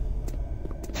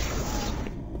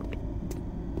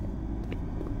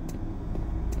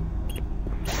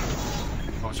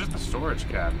 Oh, it's just a storage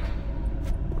cabinet.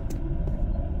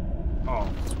 Oh,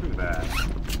 screw that.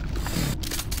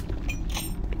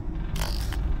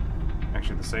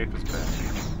 Actually, the safest bet.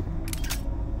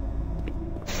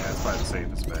 Yeah, that's probably the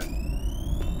safest bet.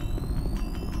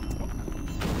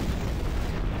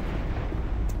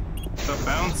 The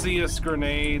bounciest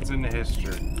grenades in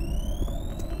history.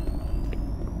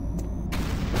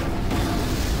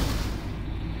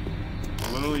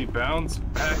 Literally bounce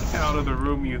back out of the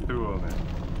room you threw them in.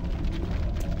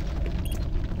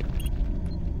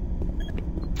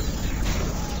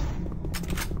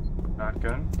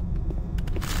 Shotgun.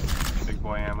 Big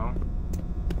boy ammo.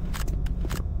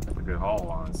 That's a good haul,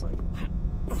 honestly.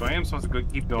 So I am supposed to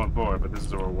keep going forward, but this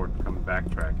is a reward for coming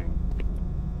backtracking.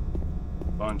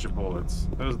 Bunch of bullets.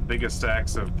 Those are the biggest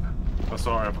stacks of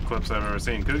Asara clips I've ever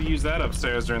seen. Could have used that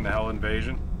upstairs during the Hell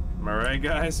Invasion. Am I right,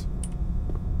 guys?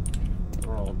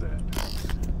 We're all dead.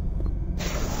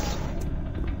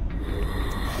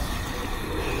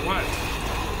 What?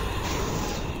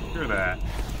 Screw that.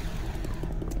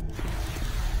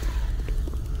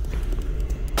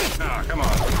 Ah, come on.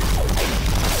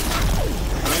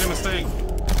 I made a mistake.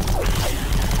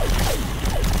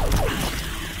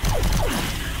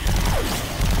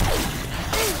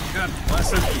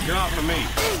 Get off of me!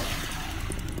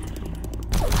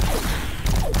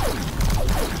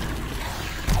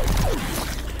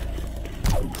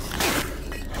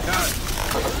 God,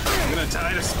 I'm gonna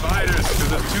die to spiders because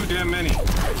there's too damn many.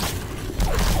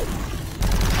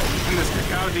 And this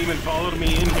cacao demon followed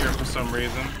me in here for some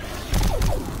reason.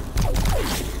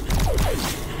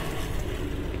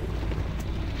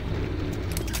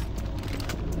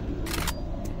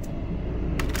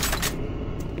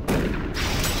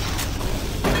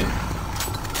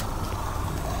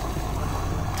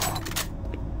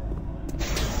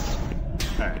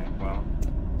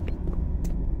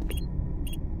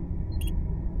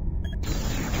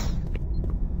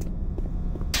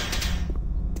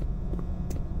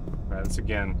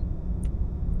 Again,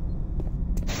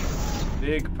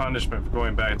 big punishment for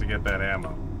going back to get that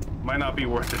ammo. Might not be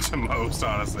worth it to most,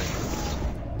 honestly.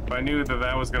 If I knew that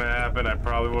that was gonna happen, I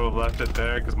probably would have left it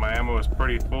there because my ammo was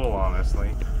pretty full, honestly.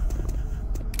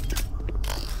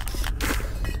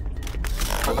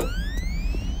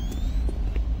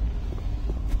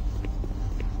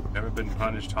 Never been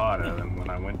punished harder than when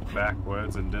I went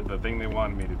backwards and did the thing they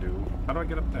wanted me to do. How do I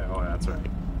get up there? Oh, that's right.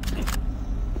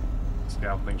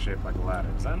 Scalpel thing shaped like a ladder.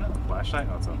 Is that not a flashlight?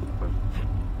 Oh, it's on the clip.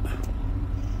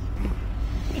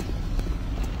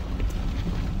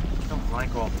 I don't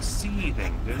like all the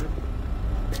seething, dude.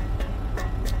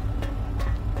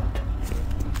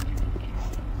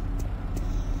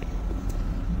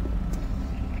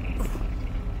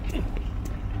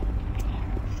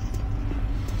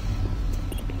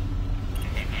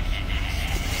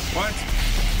 What?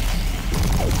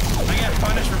 I get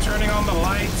punished for turning on the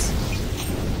lights?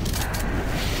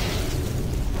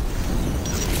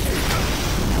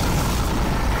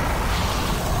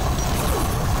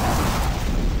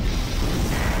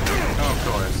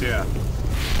 Yeah.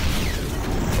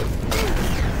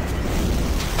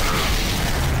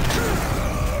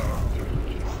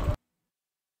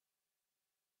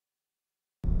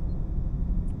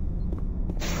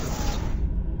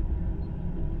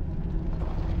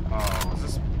 Oh, is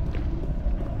this...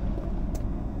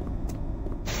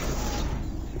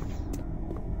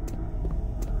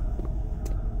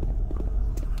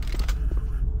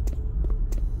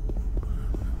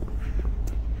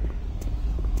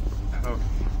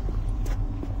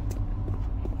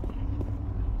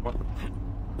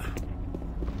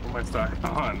 Stuck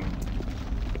on.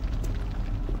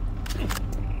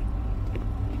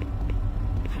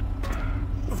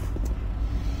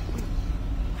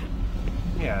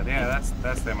 Yeah,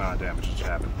 that's the amount of damage that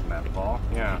happened from that ball.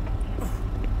 Yeah.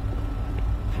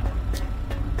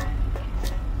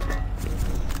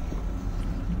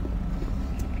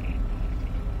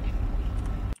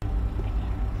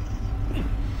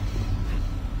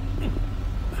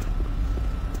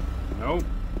 Nope.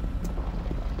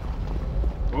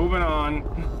 Moving on.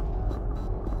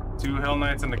 2 Hell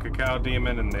Knights and the Cacao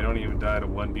Demon, and they don't even die to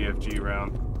 1 BFG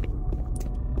round. I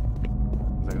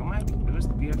was like, oh my, who's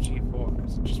the BFG for?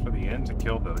 Is it just for the end to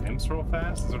kill the imps real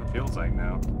fast? That's what it feels like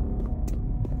now.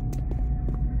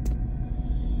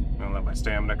 I'm gonna let my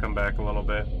stamina come back a little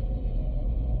bit.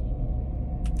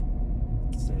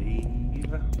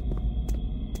 Save.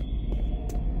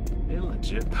 They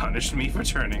legit punished me for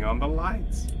turning on the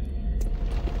lights.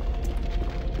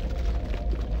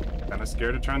 Kinda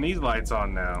scared to turn these lights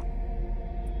on now.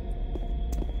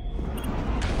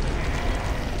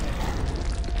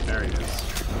 There he is.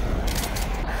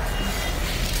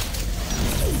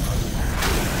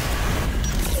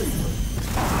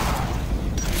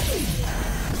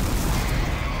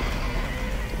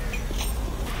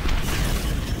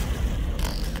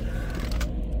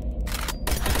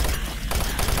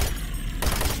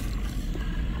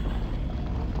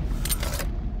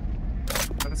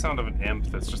 Sound of an imp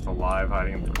that's just alive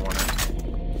hiding in the corner.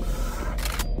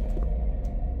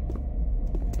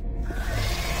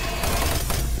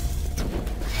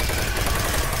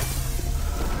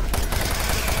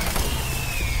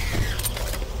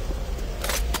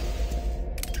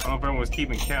 I don't know if everyone was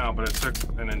keeping count, but it took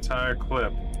an entire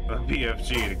clip of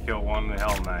BFG to kill one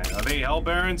Hell Knight. Are they Hell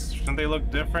Barons? Shouldn't they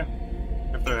look different?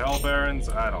 If they're Hell Barons,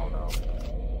 I don't know.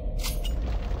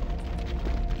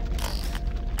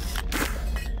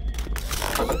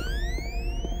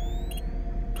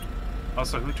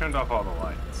 Also, who turned off all the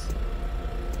lights?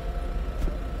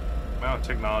 The amount of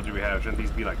technology we have, shouldn't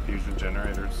these be like fusion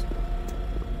generators?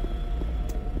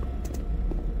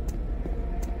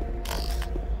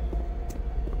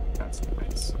 That's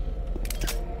nice.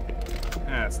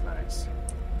 That's nice.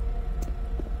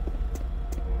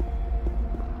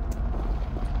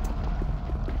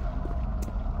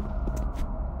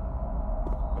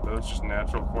 Are those just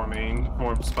natural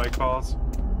form spike balls?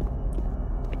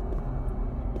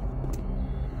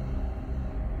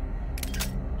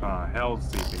 Hell's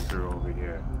seeping through over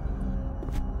here.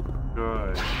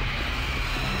 Good.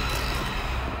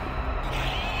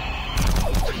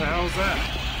 What the hell is that?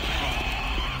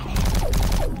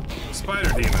 Oh. Spider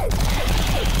demon.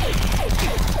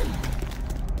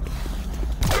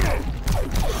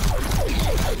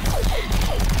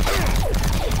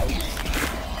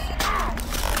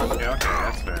 Yeah, okay,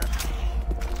 that's fair.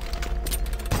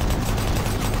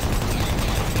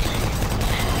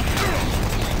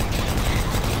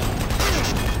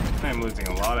 I'm losing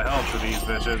a lot of health to these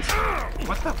bitches.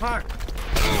 What the fuck?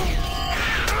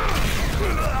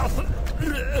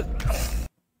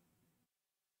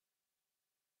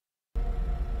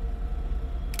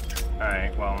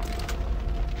 Alright, well.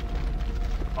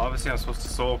 Obviously I'm supposed to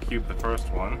soul cube the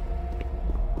first one.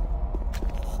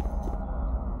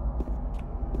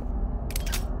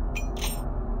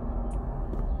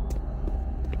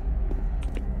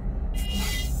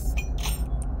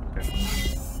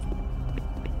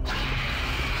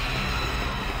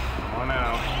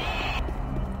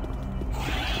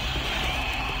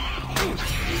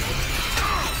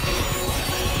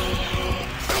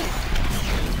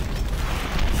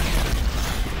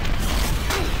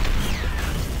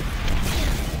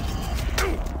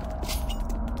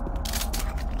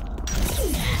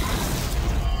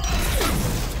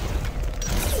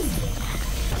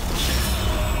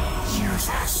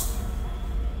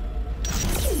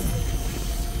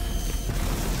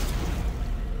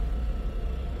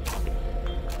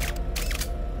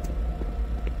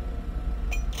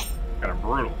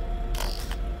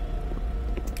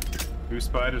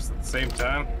 Spiders at the same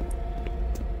time.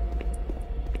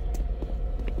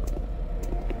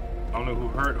 I don't know who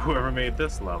hurt whoever made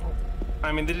this level.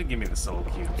 I mean, they did give me the soul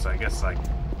cube, so I guess like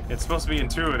it's supposed to be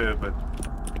intuitive, but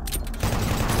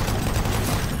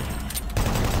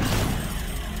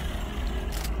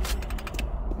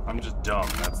I'm just dumb.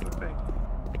 That's the thing.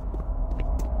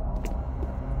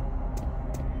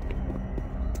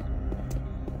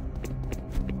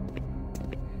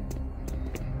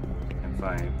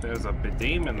 If there's a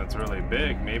demon that's really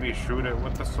big, maybe shoot it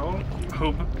with the soul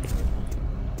cube.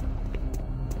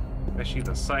 Especially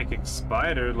the psychic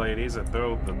spider ladies that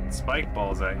throw the spike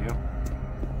balls at you.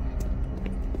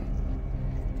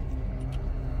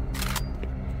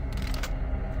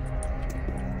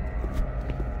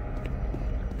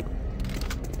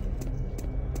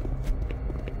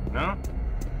 No?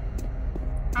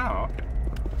 Oh, okay.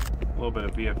 A little bit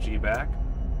of BFG back.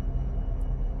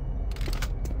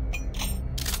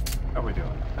 How are we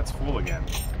doing? That's full again.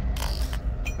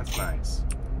 That's nice.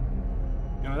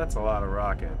 You know, that's a lot of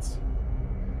rockets.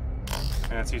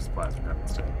 And let's use the plasma gun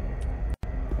instead.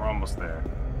 We're almost there.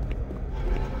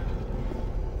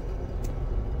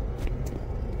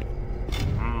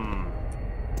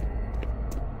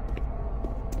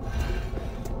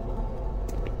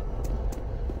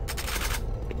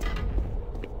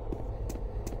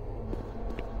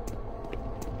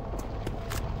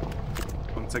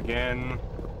 Once again,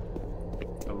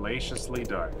 fallaciously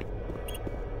dark.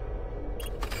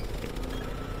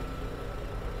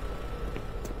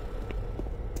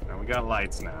 Now we got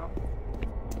lights now.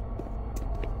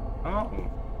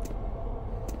 Oh.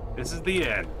 This is the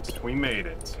end. We made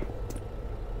it.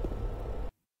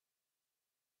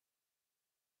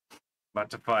 About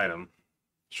to fight him.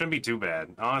 Shouldn't be too bad.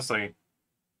 Honestly,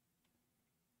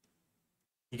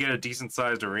 you get a decent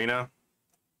sized arena.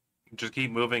 Just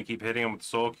keep moving, keep hitting him with the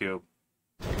soul cube.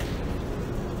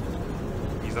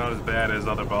 He's not as bad as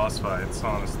other boss fights,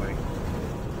 honestly.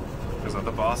 Because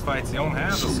other boss fights, you don't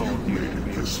have the soul cube to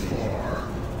be this far.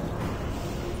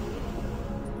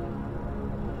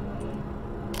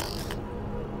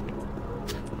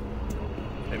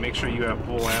 They make sure you have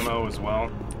full ammo as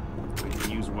well. So you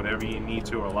can use whatever you need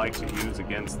to or like to use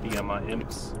against the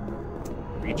imps.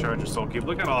 Recharge your soul cube.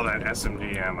 Look at all that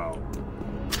SMG ammo.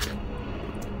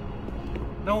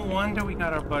 No wonder we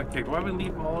got our butt kicked. Why would we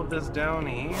leave all of this down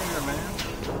here,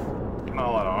 man? Not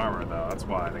a lot of armor, though. That's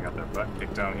why they got their butt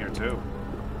kicked down here, too.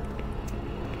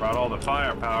 Brought all the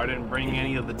firepower. Didn't bring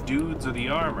any of the dudes or the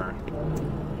armor.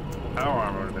 Power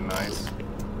armor would have been nice.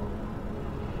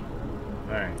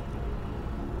 Alright.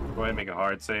 Go ahead and make a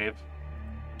hard save.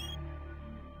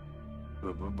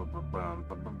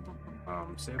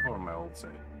 Save over my old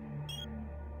save.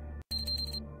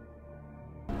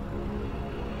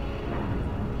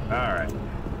 Alright.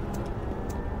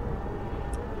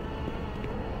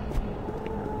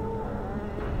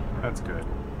 That's good.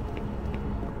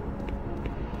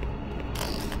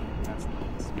 That's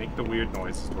nice. Make the weird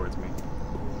noises towards me.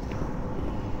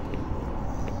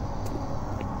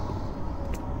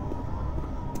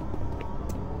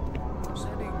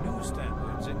 Setting new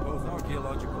standards in both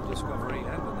archaeological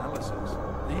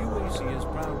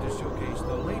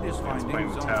playing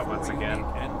with tablets again.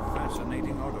 And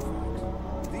fascinating artifacts.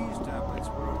 These tablets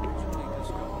were originally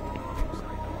discovered in the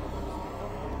site.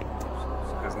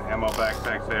 There's an ammo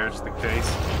backpack there, just in case.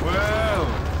 Whoa!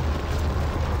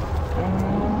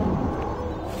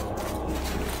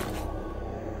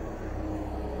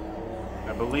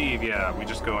 I believe, yeah, we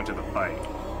just go into the fight.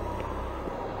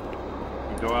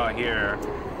 We go out here,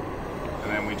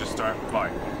 and then we just start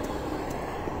fighting.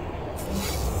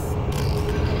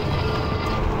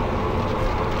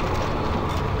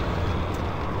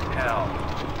 Hell.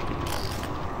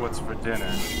 What's for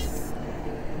dinner?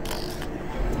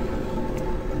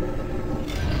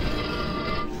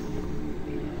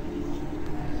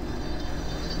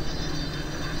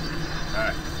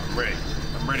 Alright, I'm ready.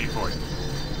 I'm ready for you.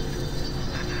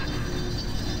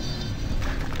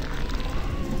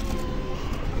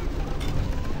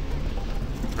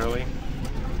 Really?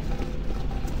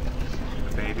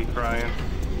 The baby crying?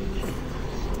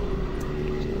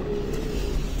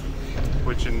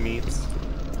 Twitching meats?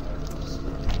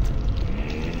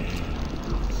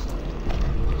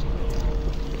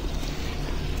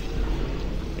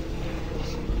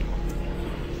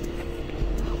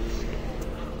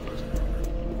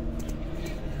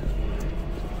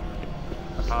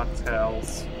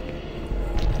 Hotels.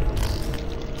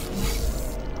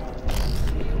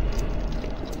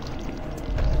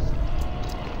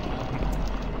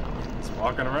 It's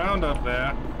walking around up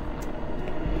there.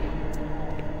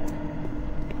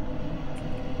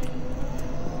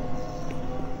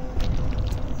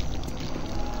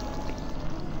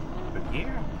 But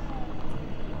here?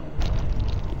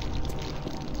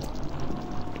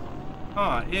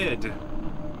 Ah, id. I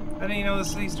didn't even know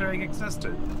this Easter egg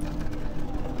existed.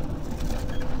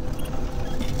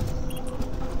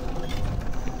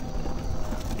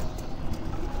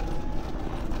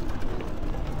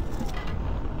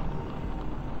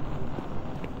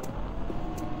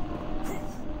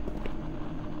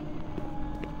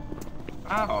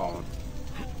 Oh.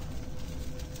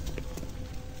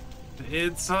 The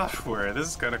id software. This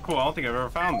is kind of cool. I don't think I've ever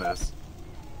found this.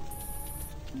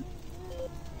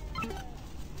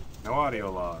 No audio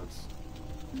logs.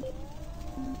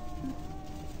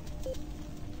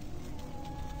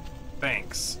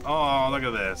 Thanks. Oh, look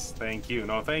at this. Thank you.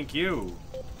 No, thank you.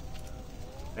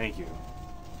 Thank you.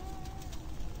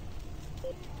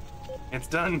 It's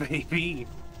done, baby.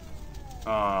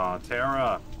 Aw,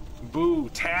 Tara. Boo,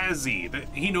 Tazzy.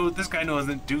 This guy knows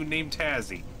a dude named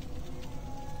Tazzy.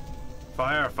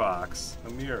 Firefox,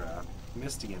 Amira,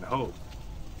 Misty, and Hope.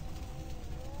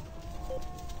 I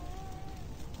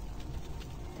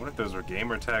wonder if those were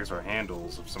gamer tags or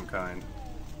handles of some kind.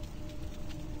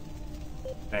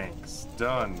 Thanks.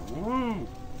 Done. Woo!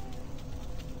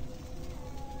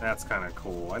 That's kind of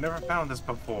cool. I never found this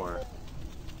before.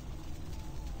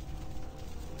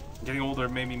 Getting older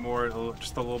made me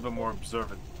just a little bit more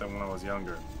observant than when I was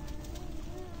younger.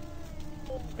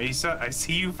 I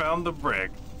see you found the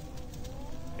brick.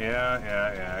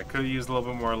 Yeah. I could have used a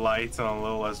little bit more lights and a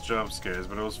little less jump scares,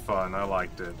 but it was fun. I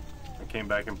liked it. I came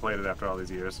back and played it after all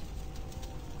these years.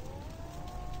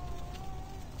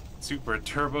 Super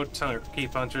Turbo Key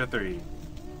Puncher 3.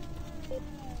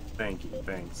 Thank you,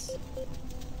 thanks.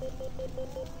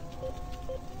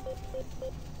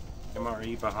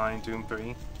 MRE behind Doom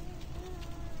 3.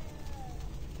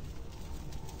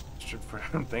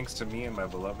 Thanks to me and my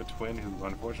beloved twin, who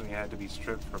unfortunately had to be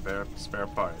stripped for spare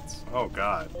parts. Oh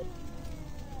god.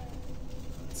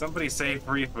 Somebody say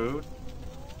free food?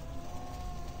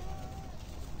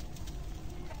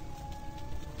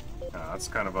 Oh, that's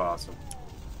kind of awesome.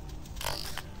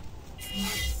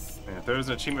 Yeah, if there's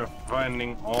an achievement for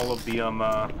finding all of the,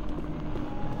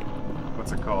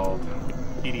 what's it called?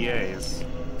 PDAs.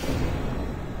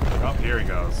 Oh, here he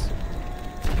goes.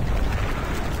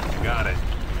 Got it.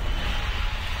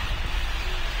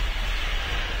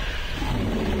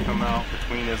 Come out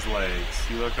between his legs.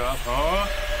 You look up. Oh!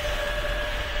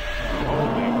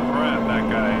 Holy crap, that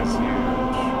guy is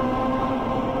huge.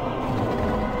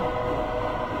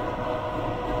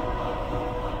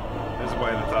 This is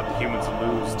why they thought the humans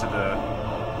lose to the...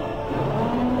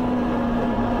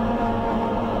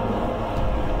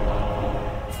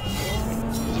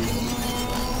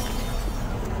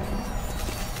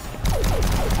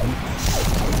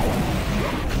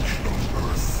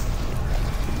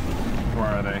 Where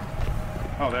are they?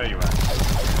 Oh, there you are.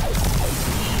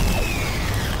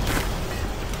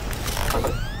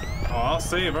 Oh, I'll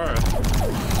save Earth.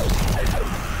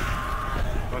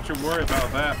 Don't you worry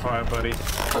about that part, buddy.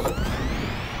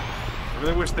 I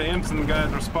really wish the imps and the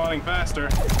guys were spawning faster.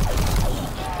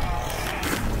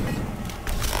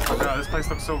 Oh god, this place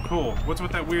looks so cool. What's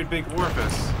with that weird big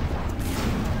orifice?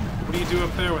 What do you do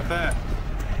up there with that?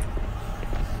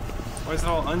 Why is it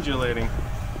all undulating?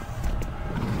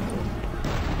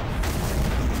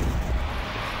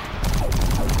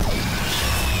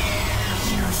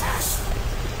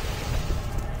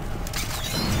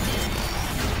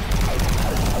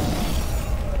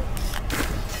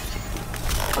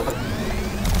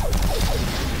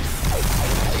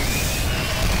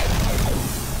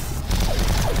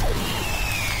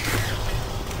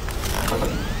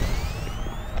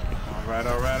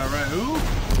 Alright. Ooh!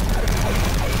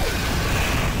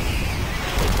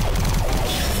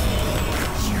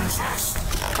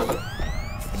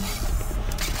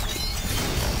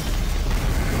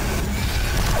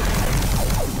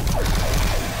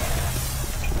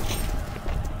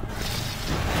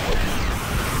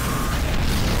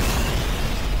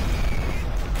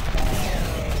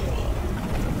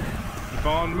 Keep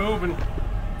on moving.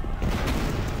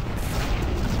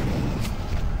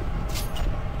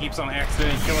 Keeps on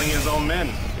accidentally killing his own men.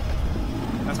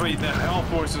 That's why the Hell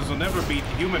forces will never beat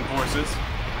the human forces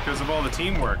because of all the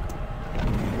teamwork.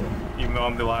 Even though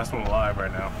I'm the last one alive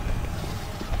right now.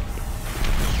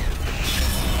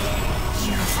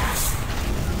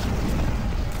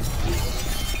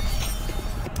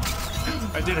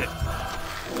 I did it.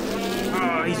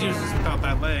 Oh, he's useless without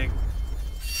that leg.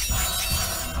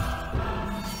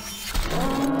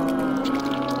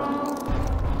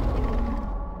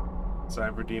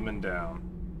 Cyberdemon down.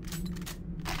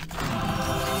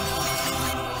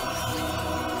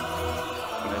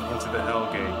 And then into the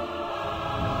Hell Gate.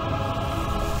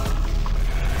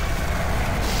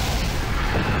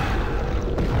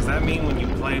 Does that mean when you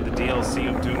play the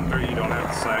DLC of Doom 3 you don't have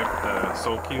the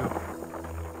soul cube?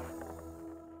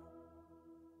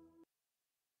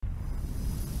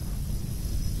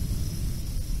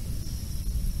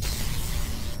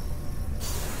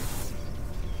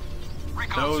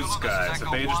 Those guys, if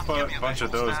they just put a bunch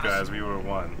of those guys, we would have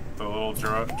won. The little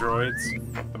droids,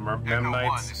 the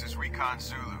Memnites. This is Recon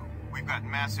Zulu. We've got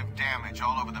massive damage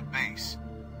all over the base.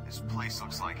 This place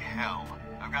looks like hell.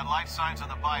 I've got life signs on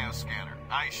the bioscanner.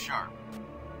 Eyes sharp.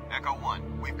 Echo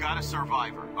 1, we've got a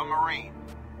survivor, a Marine.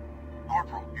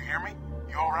 Corporal, you hear me?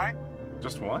 You alright?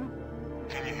 Just one?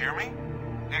 Can you hear me?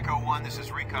 Echo 1, this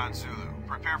is Recon Zulu.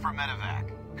 Prepare for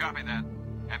medevac. Copy that.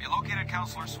 Have you located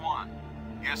Counselor Swan?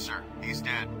 Yes, sir. He's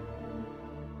dead.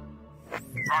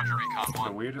 Roger, Recon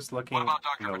 1. The weirdest looking, What about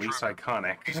Dr. least Matruga?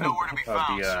 iconic He's nowhere to be of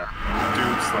found, the sir.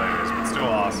 Doom Slayers, but still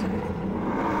awesome.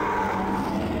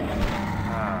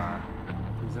 Ah,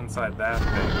 he's inside that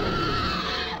thing.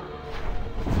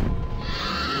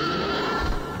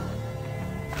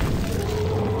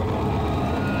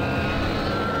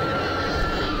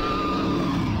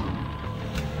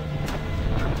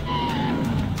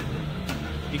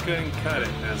 He couldn't cut it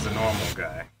as a normal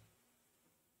guy.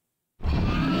 I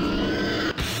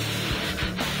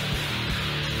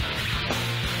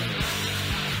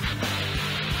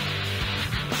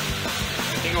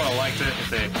think I would have liked it if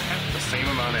they had kept the same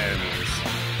amount of enemies.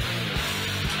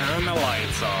 Turn the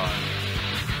lights on.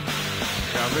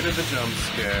 Got rid of the jump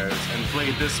scares and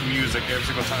played this music every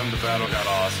single time the battle got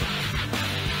awesome.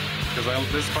 Because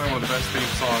this is probably one of the best theme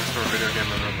songs for a video game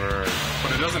I've ever heard.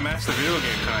 But it doesn't match the video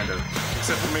game, kind of.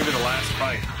 Except for maybe the last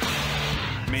fight.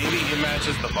 Maybe it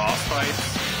matches the boss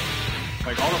fights.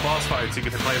 Like, all the boss fights, you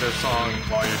get to play this song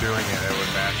while you're doing it, it would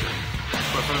match it.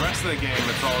 But for the rest of the game,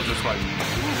 it's all just like,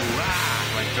 ooh,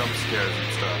 ah, like jump scares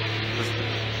and stuff. Just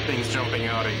things jumping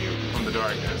out at you from the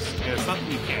darkness. And it's nothing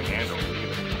you can't handle, either.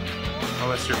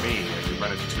 Unless you're me, and you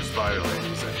run into two spider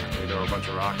ladies and they throw a bunch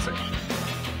of rocks at you.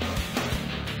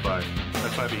 But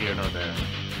that's neither here nor there.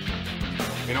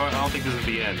 You know what? I don't think this is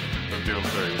the end of Doom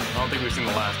 3. I don't think we've seen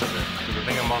the last of it. Because I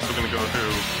think I'm also going to go through,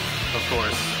 of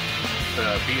course,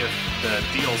 the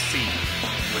DLC,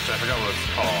 which I forgot what it's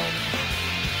called.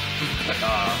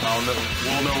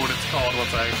 We'll know what it's called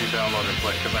once I actually download and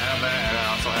play. Because I have that, and I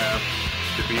also have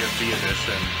the BFG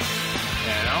edition.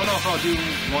 And I don't know if I'll do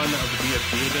one of the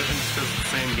BFG editions because it's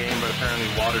the same game, but apparently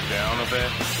watered down a bit,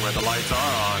 where the lights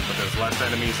are on, but there's less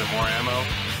enemies and more ammo.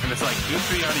 And it's like, Doom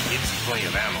 3 already gives you plenty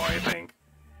of ammo, I think.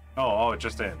 Oh, it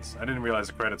just ends. I didn't realize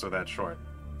the credits were that short.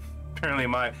 Apparently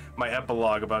my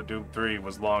epilogue about Doom 3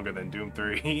 was longer than Doom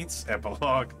 3's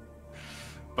epilogue.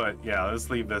 But yeah, let's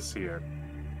leave this here.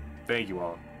 Thank you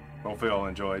all. Hopefully you all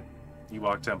enjoyed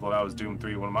Ewok Temple. That was Doom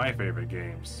 3, one of my favorite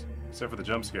games. Except for the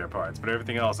jump scare parts. But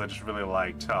everything else, I just really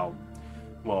liked how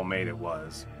well made it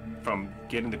was. From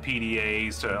getting the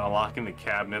PDAs to unlocking the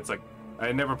cabinets. Like, I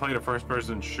had never played a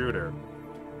first-person shooter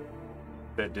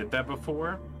that did that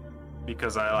before.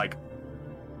 Because I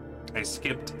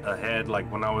skipped ahead.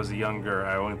 Like, when I was younger,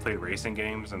 I only played racing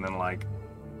games. And then, like,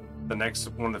 the next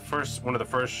one of the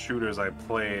first shooters I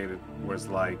played was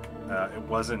like it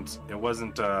wasn't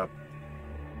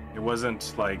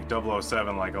like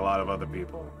 007 like a lot of other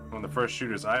people. One of the first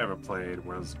shooters I ever played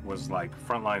was like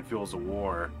Frontline Fuels of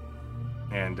War,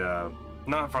 and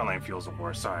not Frontline Fuels of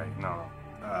War. Sorry, no,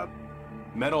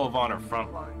 Medal of Honor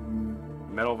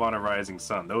Frontline, Medal of Honor Rising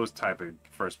Sun. Those type of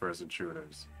first-person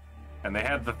shooters, and they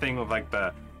had the thing with like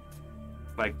that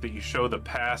you show the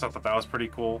past. I thought that was pretty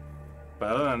cool.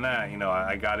 But other than that, you know,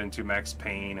 I got into Max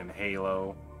Payne and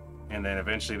Halo, and then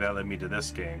eventually that led me to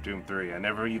this game, Doom 3. I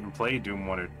never even played Doom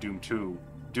 1 or Doom 2.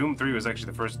 Doom 3 was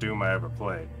actually the first Doom I ever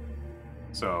played.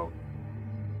 So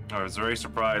I was very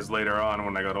surprised later on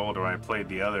when I got older when I played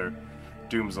the other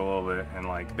Dooms a little bit, and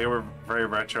like they were very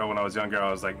retro. When I was younger,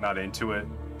 I was like not into it.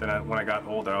 Then when I got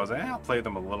older, I was like, I'll play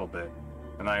them a little bit.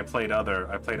 And I played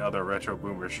other retro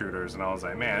boomer shooters, and I was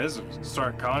like, man, this is a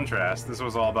stark contrast. This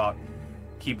was all about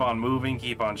keep on moving,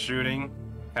 keep on shooting,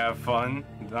 have fun.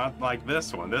 Not like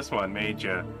this one. This one made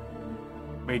you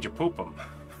poop them.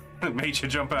 It made you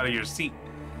jump out of your seat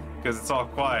because it's all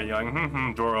quiet. You're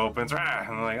like, door opens, rah,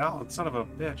 and I'm like, oh, son of a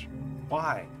bitch,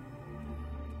 why?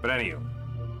 But anyway,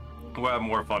 we'll have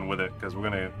more fun with it because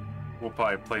we'll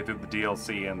probably play through the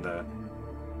DLC and the.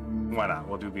 Why not?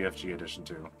 We'll do BFG edition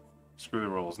too. Screw the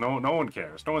rules. No one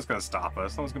cares. No one's gonna stop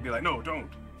us. No one's gonna be like, no, don't.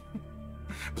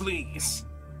 Please,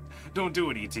 don't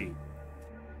do it, ET.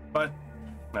 But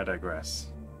I digress.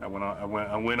 I went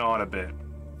on a bit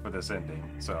for this ending.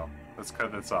 So let's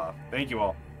cut this off. Thank you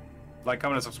all. Like,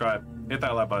 comment, and subscribe. Hit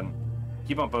that like button.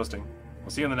 Keep on posting.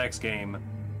 We'll see you in the next game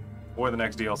or the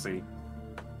next DLC.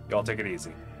 Y'all take it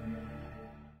easy.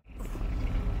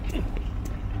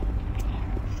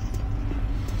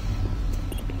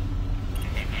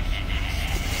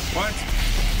 What?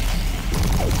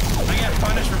 I get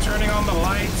punished for turning on the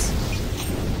lights?